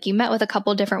experience. Like you met with a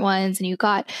couple different ones and you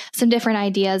got some different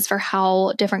ideas for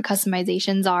how different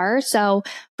customizations are. So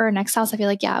for our next house, I feel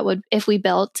like, if we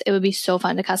built, it would be so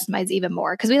fun to customize even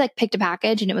more because we like picked a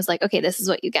package and it was like, okay, this is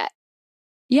what you get.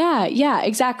 Yeah,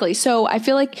 exactly. So I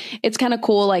feel like it's kind of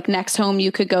cool. Like next home,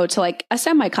 you could go to like a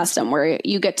semi-custom where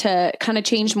you get to kind of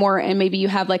change more. And maybe you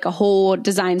have like a whole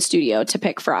design studio to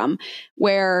pick from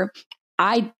where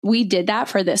we did that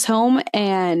for this home.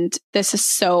 And this is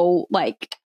so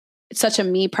like, it's such a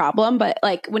me problem. But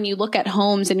like when you look at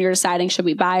homes and you're deciding, should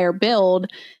we buy or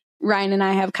build? Ryan and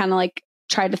I have kind of like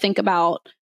tried to think about,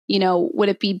 would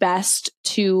it be best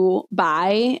to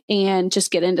buy and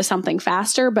just get into something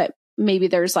faster? But maybe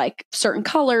there's like certain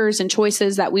colors and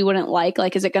choices that we wouldn't like.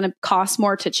 Like, is it going to cost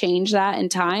more to change that in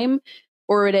time?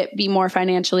 Or would it be more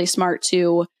financially smart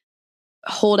to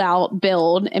hold out,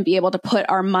 build, and be able to put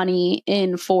our money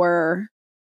in for,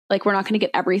 like, we're not going to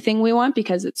get everything we want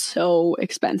because it's so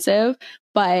expensive,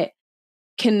 but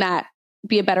can that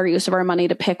be a better use of our money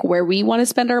to pick where we want to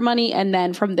spend our money? And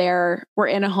then from there, we're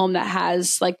in a home that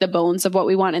has like the bones of what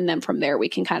we want. And then from there, we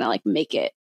can kind of like make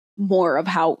it more of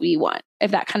how we want,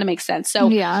 if that kind of makes sense. So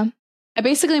yeah, I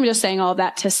basically am just saying all of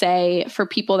that to say for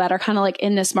people that are kind of like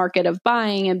in this market of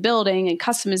buying and building and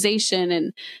customization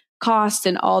and cost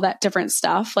and all that different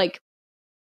stuff, like,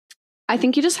 I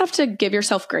think you just have to give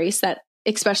yourself grace that,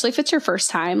 especially if it's your first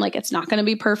time, like it's not going to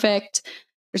be perfect.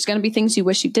 There's going to be things you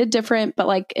wish you did different, but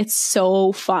like, it's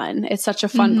so fun. It's such a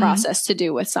fun process to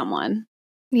do with someone.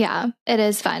 Yeah, it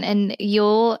is fun. And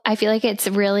I feel like it's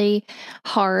really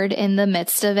hard in the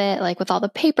midst of it, like with all the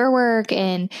paperwork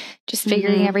and just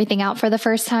figuring everything out for the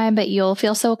first time, but you'll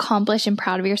feel so accomplished and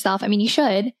proud of yourself. I mean, you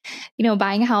should,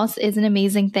 buying a house is an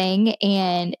amazing thing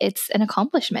and it's an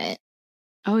accomplishment.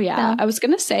 Oh yeah. I was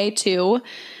going to say too,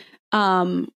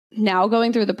 now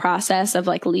going through the process of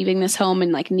like leaving this home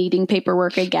and like needing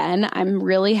paperwork again, I'm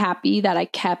really happy that I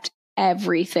kept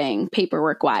everything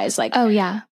paperwork wise. Like, oh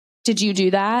yeah. Did you do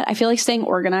that? I feel like staying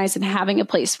organized and having a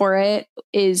place for it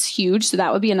is huge. So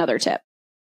that would be another tip.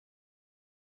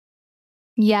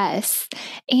 Yes.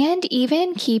 And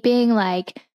even keeping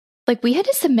like we had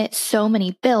to submit so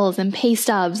many bills and pay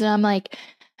stubs, and I'm like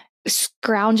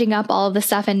scrounging up all of the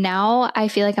stuff. And now I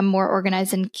feel like I'm more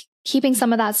organized and keeping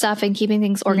some of that stuff and keeping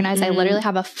things organized. I literally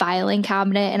have a filing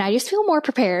cabinet and I just feel more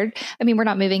prepared. I mean, we're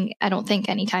not moving, I don't think,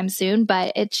 anytime soon,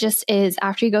 but it just is,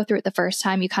 after you go through it the first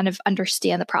time, you kind of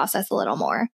understand the process a little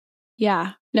more.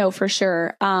 Yeah, no, for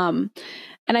sure. And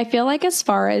I feel like as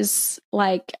far as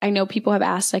like, I know people have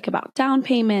asked like about down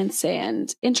payments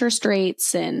and interest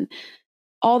rates and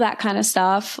all that kind of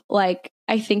stuff. Like,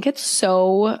 I think it's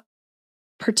so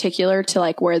particular to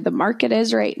like where the market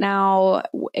is right now.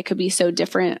 It could be so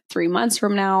different 3 months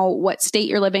from now, what state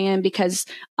you're living in, because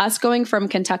us going from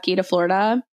Kentucky to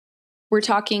Florida, we're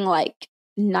talking like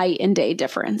night and day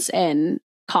difference in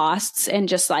costs, and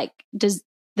just like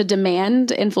the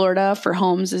demand in Florida for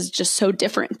homes is just so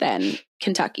different than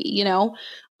Kentucky, you know?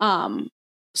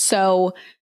 So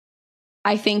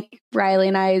I think Riley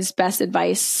and I's best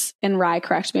advice, and Rye,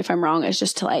 correct me if I'm wrong, is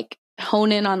just to like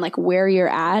hone in on like where you're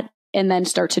at and then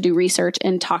start to do research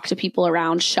and talk to people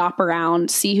around, shop around,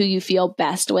 see who you feel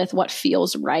best with, what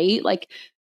feels right. Like,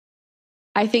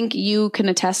 I think you can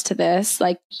attest to this.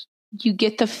 Like, you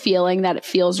get the feeling that it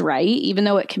feels right, even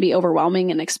though it can be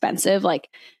overwhelming and expensive. Like,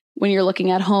 when you're looking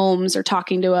at homes or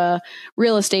talking to a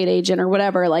real estate agent or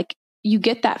whatever, like, you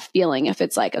get that feeling if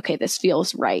it's like, okay, this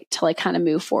feels right to like kind of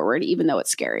move forward, even though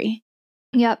it's scary.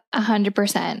 Yep.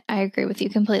 100%. I agree with you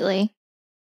completely.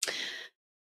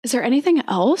 Is there anything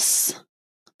else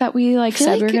that we like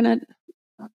said we're going to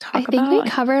talk about? I think we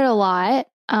covered a lot.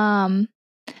 I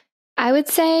would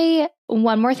say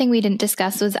one more thing we didn't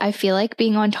discuss was, I feel like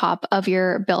being on top of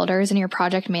your builders and your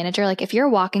project manager. Like, if you're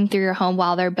walking through your home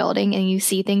while they're building and you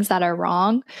see things that are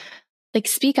wrong, like,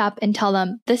 speak up and tell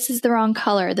them, this is the wrong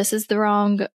color. This is the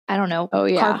wrong, I don't know,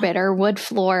 carpet or wood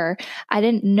floor. I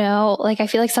didn't know. Like, I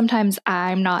feel like sometimes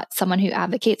I'm not someone who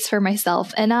advocates for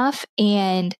myself enough.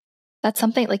 And that's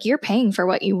something like, you're paying for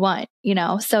what you want, you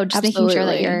know? So just making sure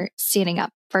that you're standing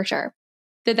up for sure.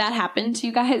 Did that happen to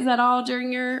you guys at all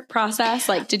during your process?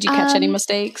 Like, did you catch any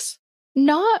mistakes?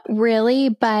 Not really,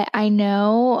 but I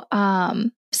know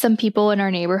some people in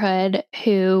our neighborhood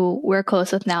who we're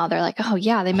close with now, they're like, oh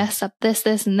yeah, they messed up this,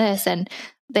 this, and this, and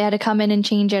they had to come in and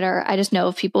change it. Or I just know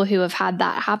of people who have had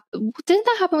that happen. Didn't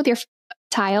that happen with your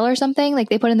tile or something? Like,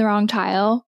 they put in the wrong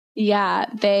tile? Yeah,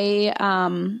 they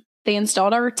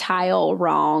installed our tile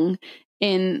wrong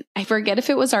in, I forget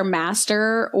if it was our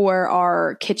master or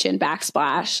our kitchen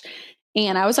backsplash.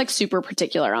 And I was like super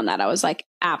particular on that. I was like,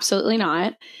 absolutely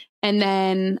not. And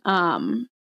then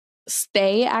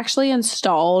they actually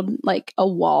installed like a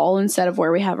wall instead of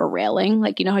where we have a railing.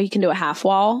 Like, you know how you can do a half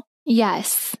wall?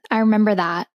 Yes, I remember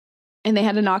that. And they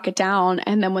had to knock it down.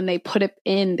 And then when they put it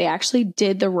in, they actually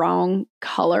did the wrong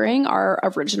coloring. Our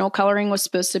original coloring was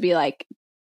supposed to be like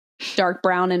dark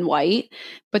brown and white,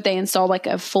 but they installed like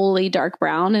a fully dark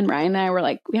brown, and Ryan and I were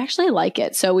like, we actually like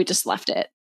it, so we just left it.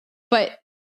 But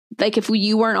like, if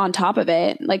you weren't on top of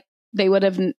it, like, they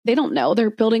don't know.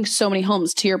 They're building so many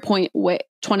homes. To your point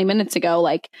 20 minutes ago,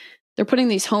 like, they're putting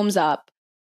these homes up.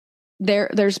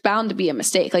 There's bound to be a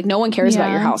mistake. Like, no one cares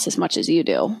about your house as much as you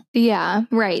do. Yeah,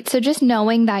 right. So just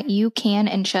knowing that you can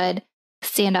and should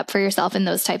stand up for yourself in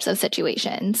those types of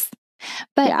situations.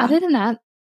 But other than that,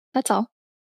 that's all.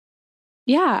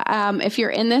 Yeah. If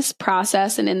you're in this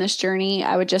process and in this journey,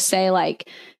 I would just say like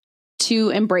to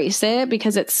embrace it,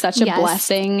 because it's such a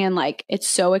blessing, and like, it's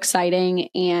so exciting,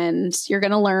 and you're going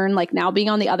to learn, like, now being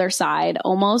on the other side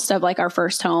almost of like our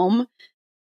first home.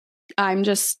 I'm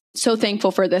just so thankful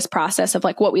for this process of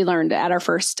like what we learned at our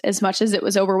first, as much as it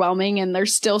was overwhelming, and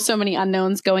there's still so many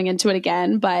unknowns going into it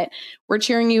again, but we're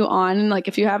cheering you on. Like,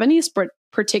 if you have any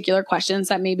particular questions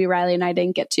that maybe Riley and I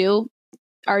didn't get to,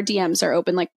 our DMs are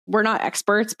open. Like, we're not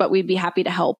experts, but we'd be happy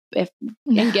to help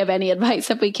and give any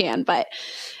advice if we can. But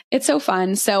it's so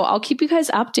fun. So I'll keep you guys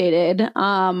updated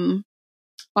on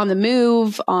the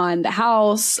move, on the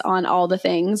house, on all the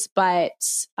things. But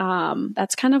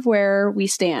that's kind of where we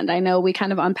stand. I know we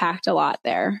kind of unpacked a lot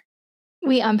there.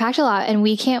 We unpacked a lot, and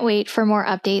we can't wait for more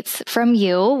updates from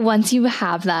you once you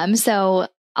have them. So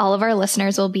all of our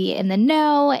listeners will be in the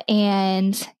know.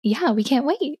 And yeah, we can't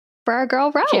wait for our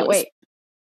girl Rose. Can't wait.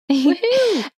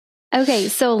 Okay,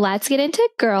 so let's get into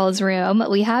Girls Room.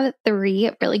 We have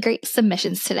 3 really great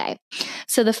submissions today.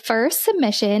 So the first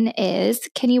submission is,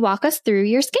 can you walk us through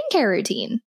your skincare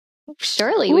routine?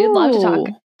 Surely, we would love to talk.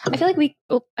 I feel like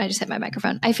I just hit my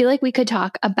microphone. I feel like we could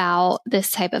talk about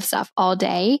this type of stuff all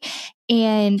day.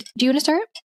 And do you want to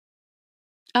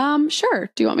start?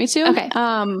 Sure. Do you want me to? Okay.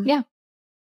 Yeah.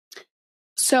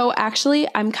 So actually,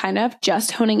 I'm kind of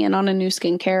just honing in on a new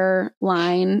skincare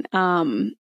line.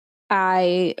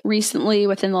 I recently,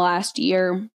 within the last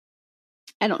year,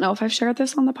 I don't know if I've shared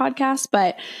this on the podcast,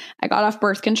 but I got off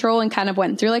birth control and kind of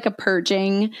went through like a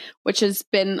purging, which has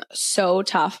been so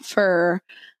tough for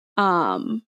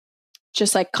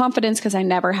just like confidence, because I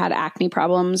never had acne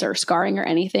problems or scarring or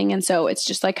anything. And so it's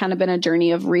just like kind of been a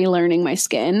journey of relearning my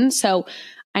skin. So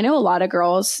I know a lot of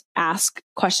girls ask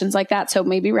questions like that. So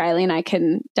maybe Riley and I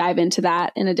can dive into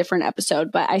that in a different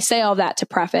episode. But I say all that to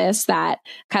preface that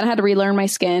kind of had to relearn my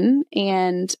skin.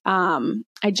 And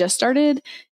I just started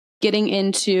getting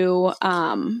into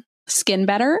Skin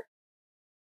Better.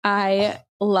 I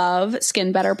love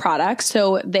Skin Better products.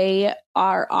 So they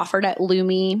are offered at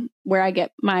Lumi, where I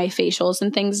get my facials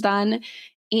and things done.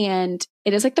 And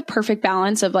it is like the perfect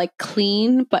balance of like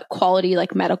clean, but quality,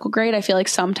 like medical grade. I feel like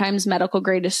sometimes medical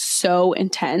grade is so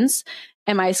intense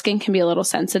and my skin can be a little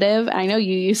sensitive. I know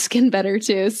you use Skin Better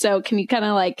too. So can you kind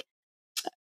of like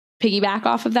piggyback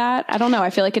off of that? I don't know. I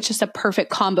feel like it's just a perfect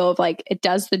combo of like, it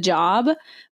does the job,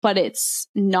 but it's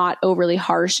not overly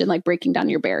harsh and like breaking down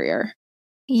your barrier.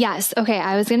 Yes. Okay.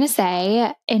 I was going to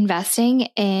say investing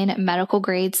in medical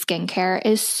grade skincare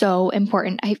is so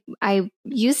important. I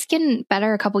used Skin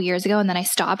Better a couple years ago and then I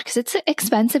stopped because it's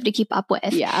expensive to keep up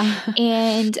with. Yeah.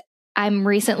 And I'm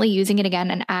recently using it again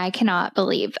and I cannot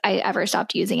believe I ever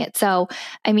stopped using it. So,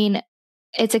 I mean,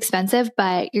 it's expensive,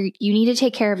 but you need to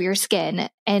take care of your skin.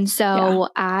 And so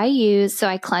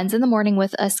I cleanse in the morning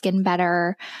with a Skin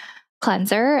Better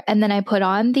cleanser. And then I put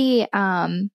on the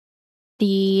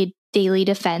Daily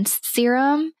Defense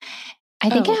Serum. I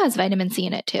think it has vitamin C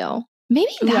in it too.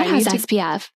 Maybe that has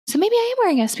SPF. So maybe I am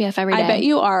wearing SPF every day. I bet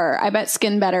you are. I bet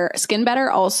Skin Better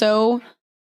also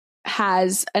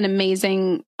has an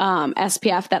amazing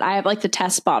SPF that I have like the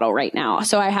test bottle right now.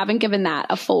 So I haven't given that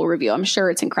a full review. I'm sure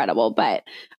it's incredible, but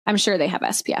I'm sure they have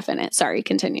SPF in it. Sorry,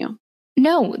 continue.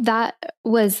 No, that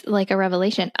was like a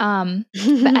revelation. But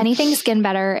anything Skin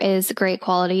Better is great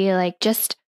quality. Like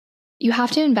just you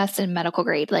have to invest in medical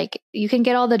grade. Like you can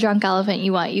get all the Drunk Elephant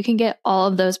you want. You can get all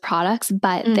of those products,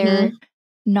 but they're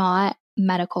not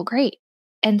medical grade.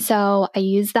 And so I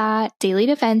use that Daily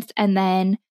Defense, and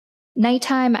then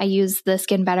nighttime I use the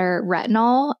Skin Better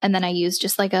retinol, and then I use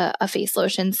just like a face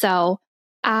lotion. So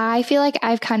I feel like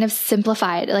I've kind of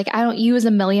simplified. Like I don't use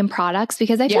a million products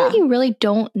because I feel like you really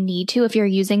don't need to if you're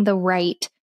using the right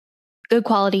good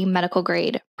quality medical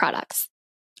grade products.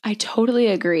 I totally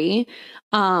agree.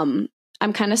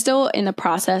 I'm kind of still in the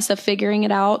process of figuring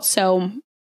it out. So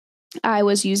I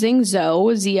was using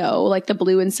ZO, like the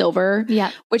blue and silver,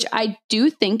 which I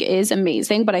do think is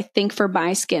amazing. But I think for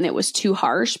my skin, it was too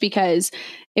harsh because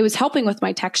it was helping with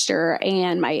my texture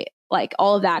and my, like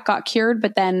all of that got cured.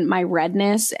 But then my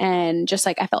redness and just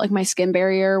like, I felt like my skin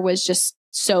barrier was just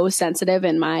so sensitive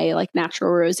and my like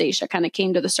natural rosacea kind of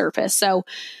came to the surface. So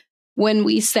when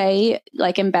we say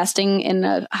like investing in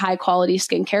a high quality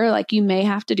skincare, like you may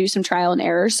have to do some trial and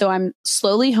error. So I'm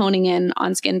slowly honing in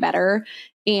on Skin Better.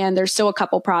 And there's still a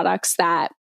couple products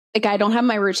that like I don't have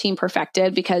my routine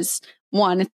perfected because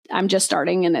one, I'm just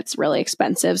starting and it's really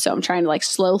expensive. So I'm trying to like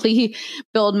slowly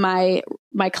build my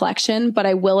collection, but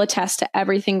I will attest to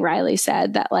everything Riley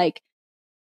said that like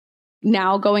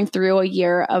now going through a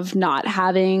year of not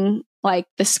having like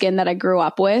the skin that I grew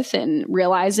up with and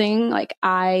realizing like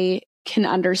I can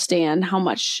understand how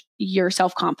much your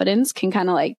self-confidence can kind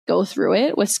of like go through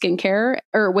it with skincare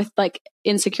or with like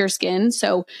insecure skin.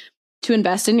 So to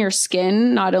invest in your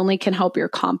skin not only can help your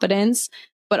confidence,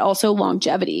 but also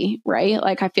longevity, right?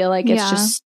 Like I feel like it's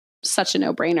just such a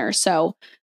no-brainer. So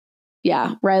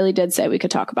yeah, Riley did say we could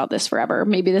talk about this forever.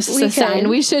 Maybe this is a sign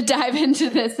we should dive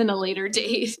into this in a later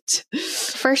date.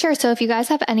 For sure. So if you guys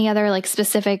have any other like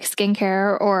specific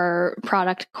skincare or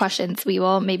product questions, we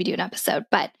will maybe do an episode.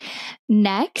 But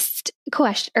next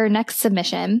question or next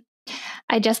submission.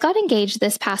 I just got engaged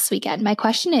this past weekend. My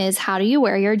question is, how do you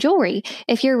wear your jewelry?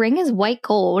 If your ring is white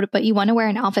gold, but you want to wear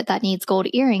an outfit that needs gold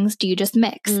earrings, do you just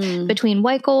mix between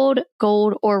white gold,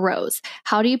 or rose?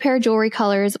 How do you pair jewelry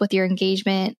colors with your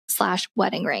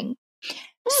engagement/wedding ring?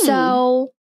 So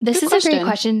this is a great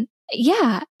question.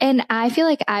 Yeah. And I feel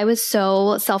like I was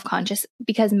so self-conscious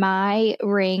because my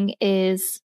ring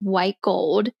is white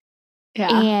gold.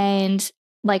 Yeah. And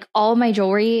like all my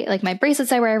jewelry, like my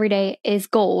bracelets I wear every day is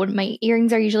gold. My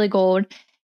earrings are usually gold.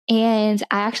 And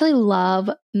I actually love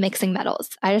mixing metals.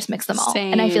 I just mix them all.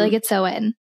 Same. And I feel like it's so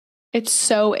in. It's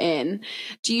so in.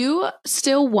 Do you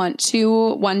still want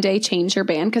to one day change your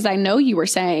band? Because I know you were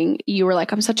saying you were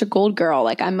like, I'm such a gold girl.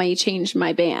 Like I might change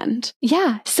my band.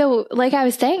 Yeah. So like I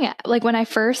was saying, like when I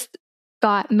first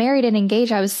got married and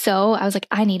engaged, I was like,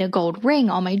 I need a gold ring.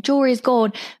 All my jewelry is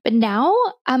gold. But now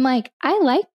I'm like, I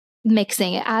like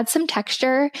mixing. It adds some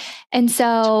texture. And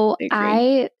so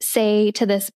I say to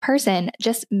this person,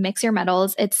 just mix your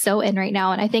metals. It's so in right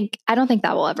now. And I don't think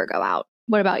that will ever go out.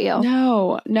 What about you?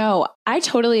 No, I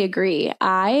totally agree.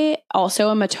 I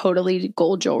also am a totally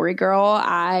gold jewelry girl.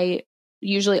 I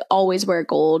usually always wear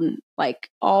gold. Like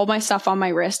all my stuff on my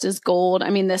wrist is gold.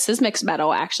 I mean, this is mixed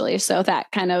metal actually. So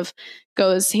that kind of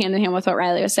goes hand in hand with what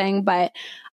Riley was saying. But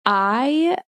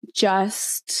I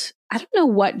don't know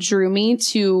what drew me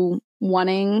to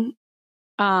wanting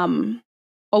a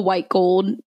white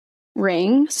gold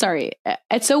ring. Sorry.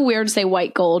 It's so weird to say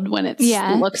white gold when it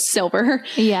looks silver.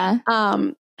 Yeah.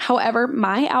 However,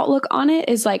 my outlook on it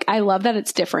is like, I love that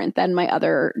it's different than my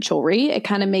other jewelry. It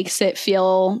kind of makes it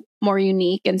feel more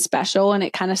unique and special, and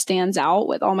it kind of stands out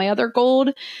with all my other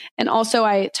gold. And also,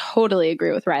 I totally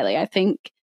agree with Riley. I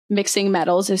think mixing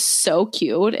metals is so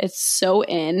cute. It's so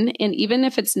in. And even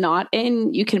if it's not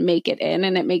in, you can make it in,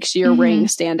 and it makes your ring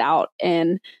stand out.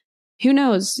 And who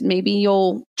knows, maybe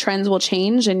trends will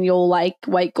change and you'll like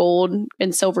white gold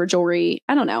and silver jewelry.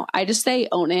 I don't know. I just say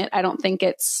own it. I don't think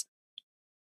it's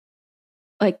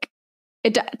like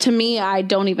it. To me, I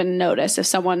don't even notice if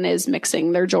someone is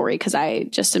mixing their jewelry because I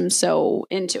just am so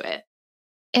into it.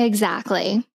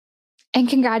 Exactly. And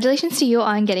congratulations to you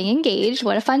on getting engaged.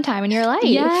 What a fun time in your life.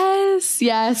 Yes. Show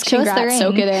us the Congrats. ring.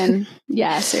 Soak it in.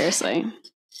 Yeah, seriously.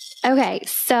 Okay.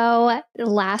 So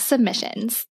last submission.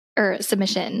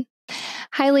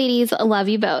 Hi, ladies. Love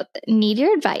you both. Need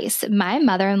your advice. My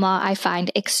mother-in-law I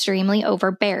find extremely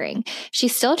overbearing. She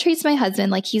still treats my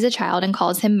husband like he's a child and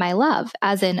calls him my love,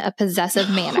 as in a possessive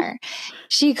manner.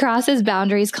 She crosses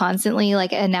boundaries constantly,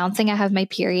 like announcing I have my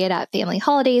period at family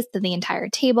holidays to the entire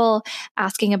table,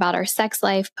 asking about our sex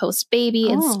life post-baby,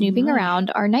 and snooping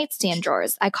around our nightstand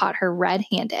drawers. I caught her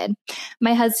red-handed.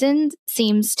 My husband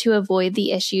seems to avoid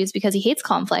the issues because he hates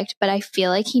conflict, but I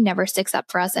feel like he never sticks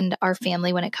up for us and our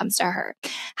family when it comes to her.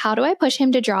 How do I push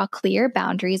him to draw clear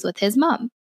boundaries with his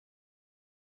mom?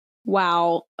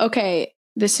 Wow. Okay.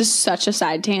 This is such a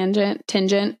side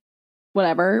tangent,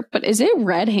 whatever. But is it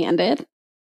red-handed?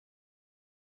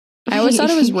 I always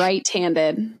thought it was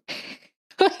right-handed.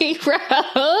 Wait,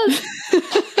 Rose.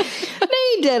 No,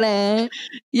 you didn't.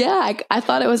 Yeah, I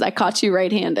thought it was, I caught you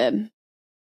right-handed.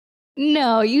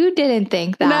 No, you didn't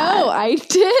think that. No, I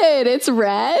did. It's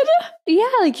red? Yeah,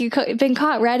 like you've been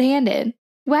caught red-handed.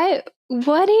 What?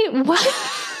 What?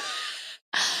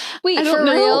 Wait, for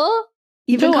real?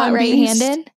 You've been caught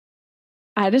right-handed?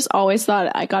 I just always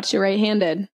thought I got you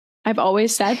right-handed. I've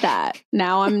always said that.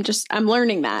 Now I'm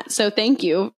learning that. So thank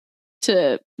you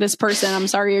to this person. I'm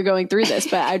sorry you're going through this,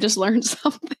 but I just learned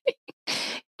something.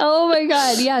 Oh my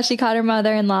God. Yeah, she caught her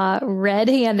mother-in-law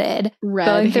red-handed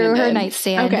going through her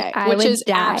nightstand. Okay, which is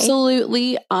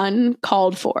absolutely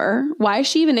uncalled for. Why is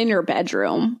she even in your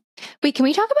bedroom? Wait, can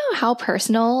we talk about how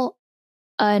personal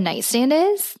a nightstand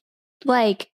is?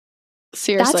 Like,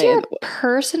 seriously, that's your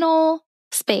personal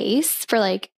space for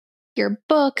like your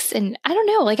books, and I don't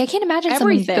know. Like, I can't imagine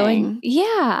everything. Someone going.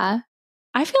 Yeah,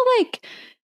 I feel like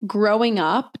growing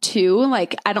up too.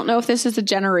 Like, I don't know if this is a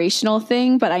generational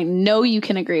thing, but I know you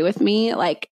can agree with me.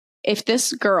 Like, if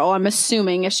this girl, I'm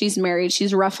assuming if she's married,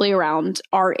 she's roughly around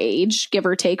our age, give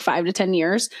or take 5 to 10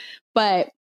 years, but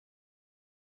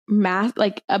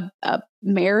like a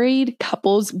married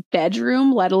couple's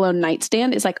bedroom, let alone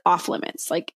nightstand, is like off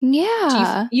limits. Like,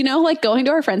 yeah, like going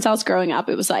to our friend's house growing up,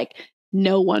 it was like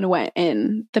no one went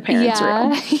in the parents'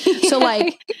 room. So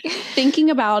like thinking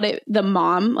about it, the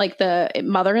mom, like the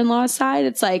mother-in-law side,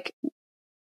 it's like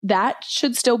that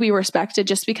should still be respected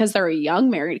just because they're a young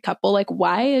married couple. Like,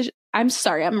 I'm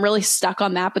sorry, I'm really stuck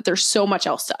on that, but there's so much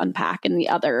else to unpack in the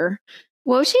other.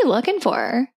 What was she looking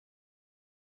for?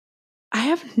 I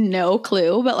have no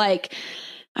clue, but like,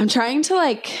 I'm trying to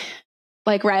like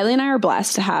Riley and I are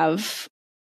blessed to have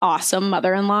awesome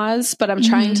mother-in-laws, but I'm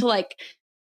trying to like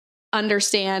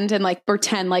understand and like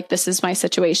pretend like this is my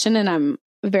situation. And I'm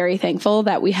very thankful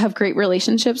that we have great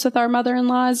relationships with our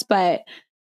mother-in-laws. But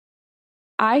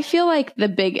I feel like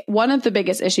one of the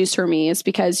biggest issues for me is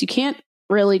because you can't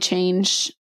really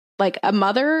change like a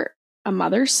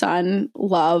mother-son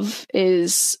love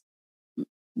is,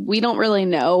 we don't really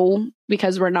know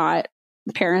because we're not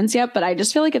parents yet, but I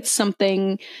just feel like it's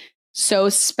something so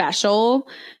special.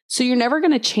 So you're never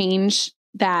going to change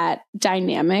that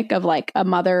dynamic of like a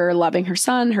mother loving her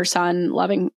son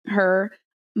loving her.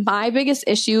 My biggest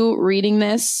issue reading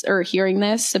this or hearing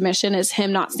this submission is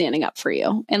him not standing up for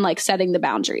you and like setting the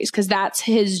boundaries, because that's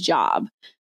his job.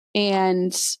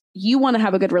 And you want to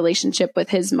have a good relationship with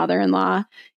his mother-in-law.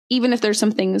 even if there's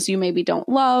some things you maybe don't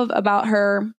love about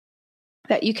her,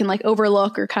 that you can like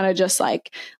overlook or kind of just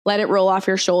like let it roll off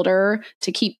your shoulder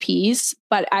to keep peace.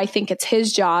 But I think it's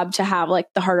his job to have like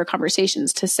the harder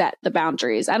conversations to set the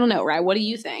boundaries. I don't know, Rye, what do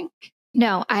you think?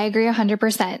 No, I agree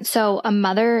 100%. So a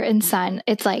mother and son,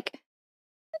 it's like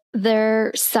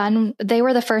their son, they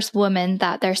were the first woman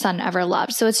that their son ever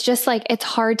loved. So it's just like, it's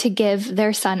hard to give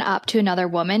their son up to another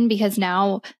woman because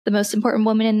now the most important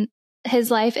woman in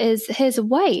his life is his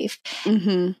wife.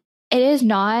 Mm-hmm. It is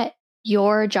not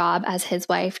your job as his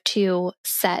wife to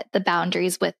set the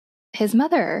boundaries with his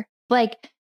mother. Like,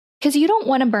 because you don't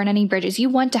want to burn any bridges. You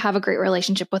want to have a great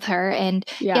relationship with her. And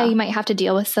yeah, you might have to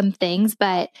deal with some things,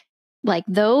 but like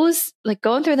those, like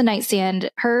going through the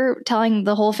nightstand, her telling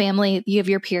the whole family you have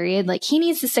your period, like he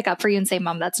needs to stick up for you and say,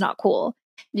 Mom, that's not cool.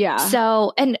 Yeah.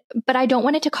 So, but I don't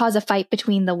want it to cause a fight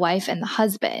between the wife and the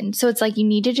husband. So it's like, you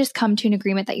need to just come to an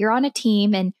agreement that you're on a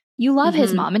team and you love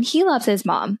his mom and he loves his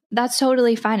mom. That's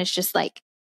totally fine. It's just like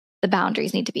the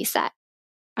boundaries need to be set.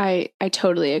 I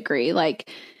totally agree. Like,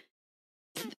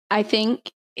 I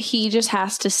think he just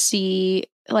has to see,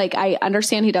 like, I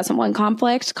understand he doesn't want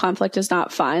conflict. Conflict is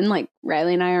not fun. Like,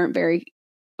 Riley and I aren't very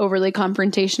overly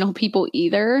confrontational people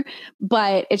either,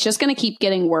 but it's just going to keep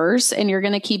getting worse and you're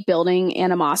going to keep building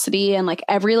animosity. And like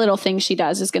every little thing she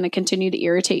does is going to continue to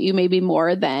irritate you maybe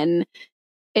more than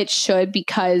it should,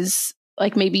 because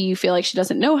like maybe you feel like she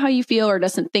doesn't know how you feel or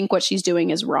doesn't think what she's doing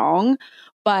is wrong.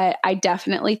 But I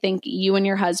definitely think you and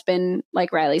your husband,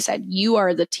 like Riley said, you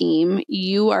are the team.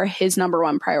 You are his number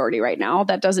one priority right now.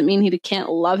 That doesn't mean he can't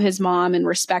love his mom and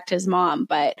respect his mom,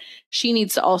 but she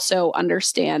needs to also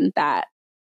understand that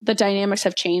the dynamics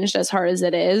have changed as hard as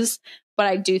it is. But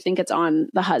I do think it's on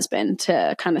the husband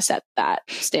to kind of set that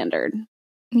standard.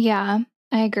 Yeah,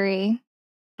 I agree.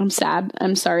 I'm sad.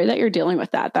 I'm sorry that you're dealing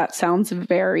with that. That sounds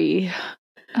very...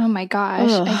 Oh my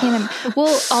gosh. Ugh. I can't.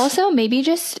 Well, also maybe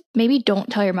don't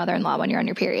tell your mother-in-law when you're on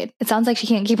your period. It sounds like she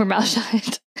can't keep her mouth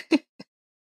shut.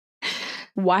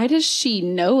 Why does she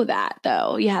know that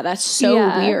though? Yeah, that's so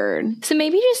weird. So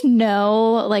maybe just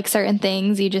know like certain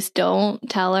things you just don't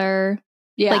tell her.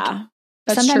 Yeah. Like,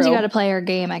 that's sometimes true. you got to play her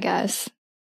game, I guess.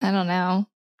 I don't know.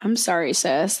 I'm sorry,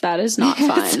 sis. That is not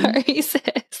fun. Sorry,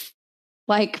 sis.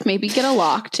 Like maybe get a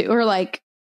lock to, or like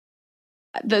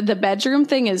the bedroom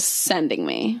thing is sending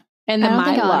me. And the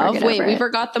my love. Wait, we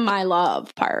forgot the my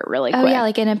love part really quick. Oh yeah,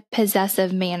 like in a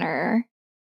possessive manner.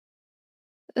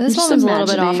 This woman's a little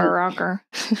bit off her rocker.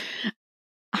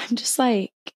 I'm just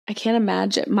like, I can't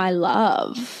imagine my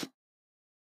love.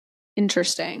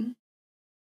 Interesting.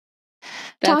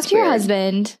 Talk to your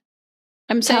husband.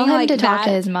 I'm saying tell him like to talk to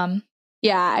his mom.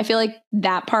 Yeah, I feel like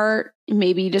that part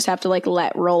maybe you just have to like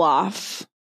let roll off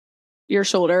your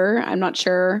shoulder. I'm not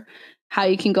sure how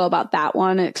you can go about that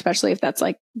one, especially if that's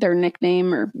like their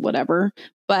nickname or whatever.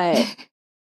 But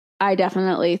I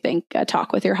definitely think a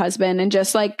talk with your husband and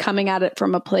just like coming at it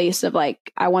from a place of like,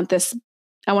 I want to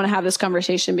have this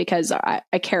conversation because I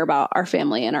care about our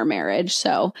family and our marriage.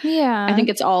 So yeah, I think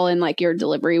it's all in like your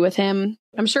delivery with him.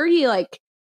 I'm sure he like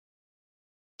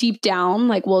deep down,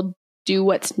 like will do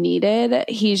what's needed.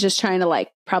 He's just trying to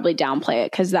like probably downplay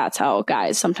it because that's how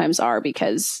guys sometimes are,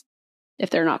 because if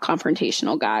they're not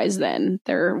confrontational guys, then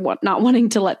they're not wanting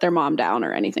to let their mom down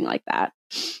or anything like that.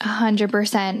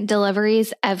 100%. Delivery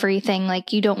is everything.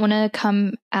 Like you don't want to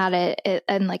come at it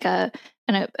in like a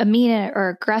mean or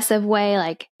aggressive way.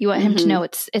 Like you want him to know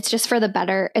it's just for the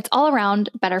better. It's all around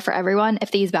better for everyone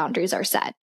if these boundaries are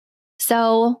set.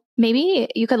 So maybe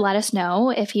you could let us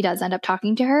know if he does end up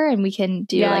talking to her and we can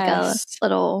do like a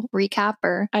little recap,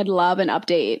 or I'd love an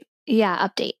update. Yeah,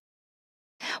 update.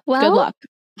 Well, good luck.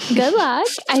 Good luck.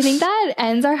 I think that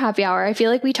ends our happy hour. I feel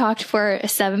like we talked for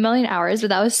 7 million hours, but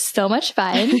that was so much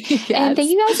fun. Yes. And thank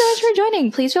you guys so much for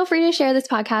joining. Please feel free to share this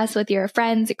podcast with your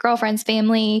friends, girlfriends,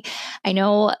 family. I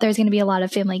know there's going to be a lot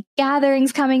of family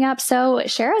gatherings coming up, so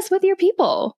share us with your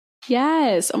people.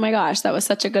 Yes. Oh my gosh, that was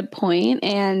such a good point.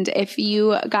 And if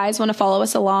you guys want to follow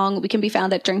us along, we can be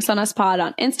found at Drinks on Us Pod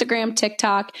on Instagram,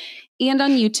 TikTok, and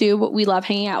on YouTube. We love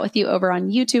hanging out with you over on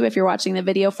YouTube if you're watching the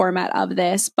video format of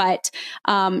this. But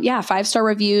 5-star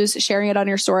reviews, sharing it on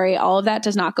your story, all of that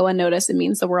does not go unnoticed. It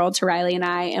means the world to Riley and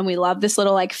I. And we love this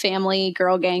little like family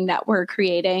girl gang that we're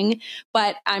creating.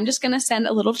 But I'm just going to send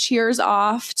a little cheers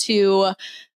off to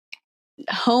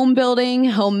home building,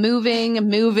 home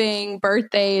moving,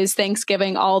 birthdays,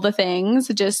 Thanksgiving, all the things.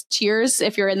 Just cheers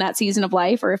if you're in that season of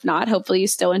life, or if not, hopefully you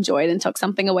still enjoyed and took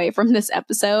something away from this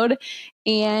episode.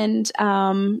 And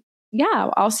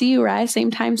I'll see you, Rye, same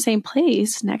time, same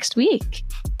place next week.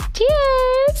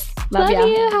 Cheers. Love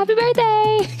you. Happy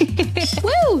birthday.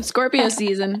 Woo! Scorpio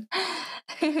season.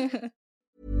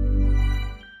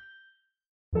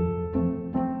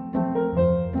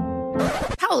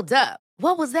 Hold up.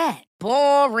 What was that?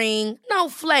 Boring. No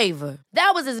flavor.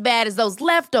 That was as bad as those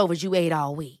leftovers you ate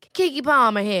all week. Keke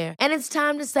Palmer here, and it's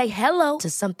time to say hello to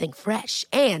something fresh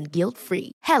and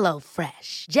guilt-free. Hello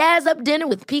Fresh. Jazz up dinner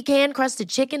with pecan-crusted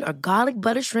chicken or garlic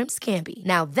butter shrimp scampi.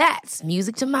 Now that's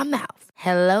music to my mouth.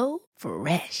 Hello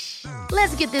Fresh.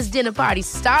 Let's get this dinner party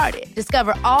started.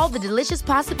 Discover all the delicious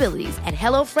possibilities at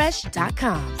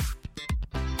HelloFresh.com.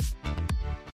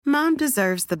 Mom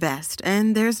deserves the best,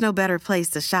 and there's no better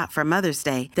place to shop for Mother's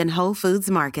Day than Whole Foods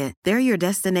Market. They're your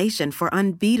destination for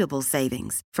unbeatable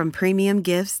savings, from premium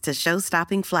gifts to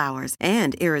show-stopping flowers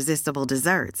and irresistible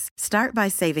desserts. Start by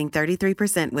saving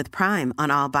 33% with Prime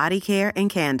on all body care and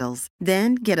candles.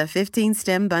 Then get a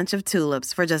 15-stem bunch of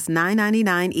tulips for just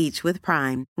 $9.99 each with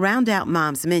Prime. Round out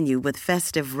Mom's menu with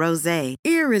festive rosé,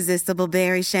 irresistible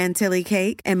berry chantilly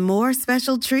cake, and more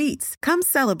special treats. Come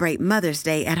celebrate Mother's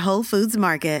Day at Whole Foods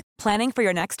Market. Planning for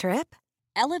your next trip?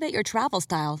 Elevate your travel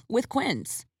style with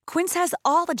Quince. Quince has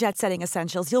all the jet-setting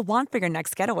essentials you'll want for your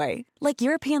next getaway, like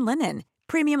European linen,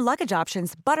 premium luggage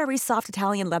options, buttery soft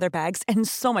Italian leather bags, and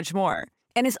so much more.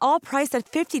 And is all priced at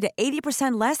 50 to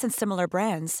 80% less than similar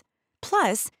brands.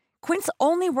 Plus, Quince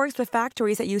only works with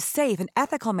factories that use safe and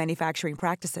ethical manufacturing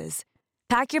practices.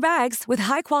 Pack your bags with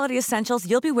high-quality essentials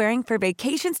you'll be wearing for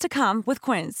vacations to come with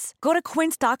Quince. Go to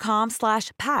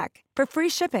quince.com/pack for free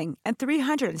shipping and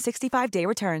 365-day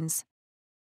returns.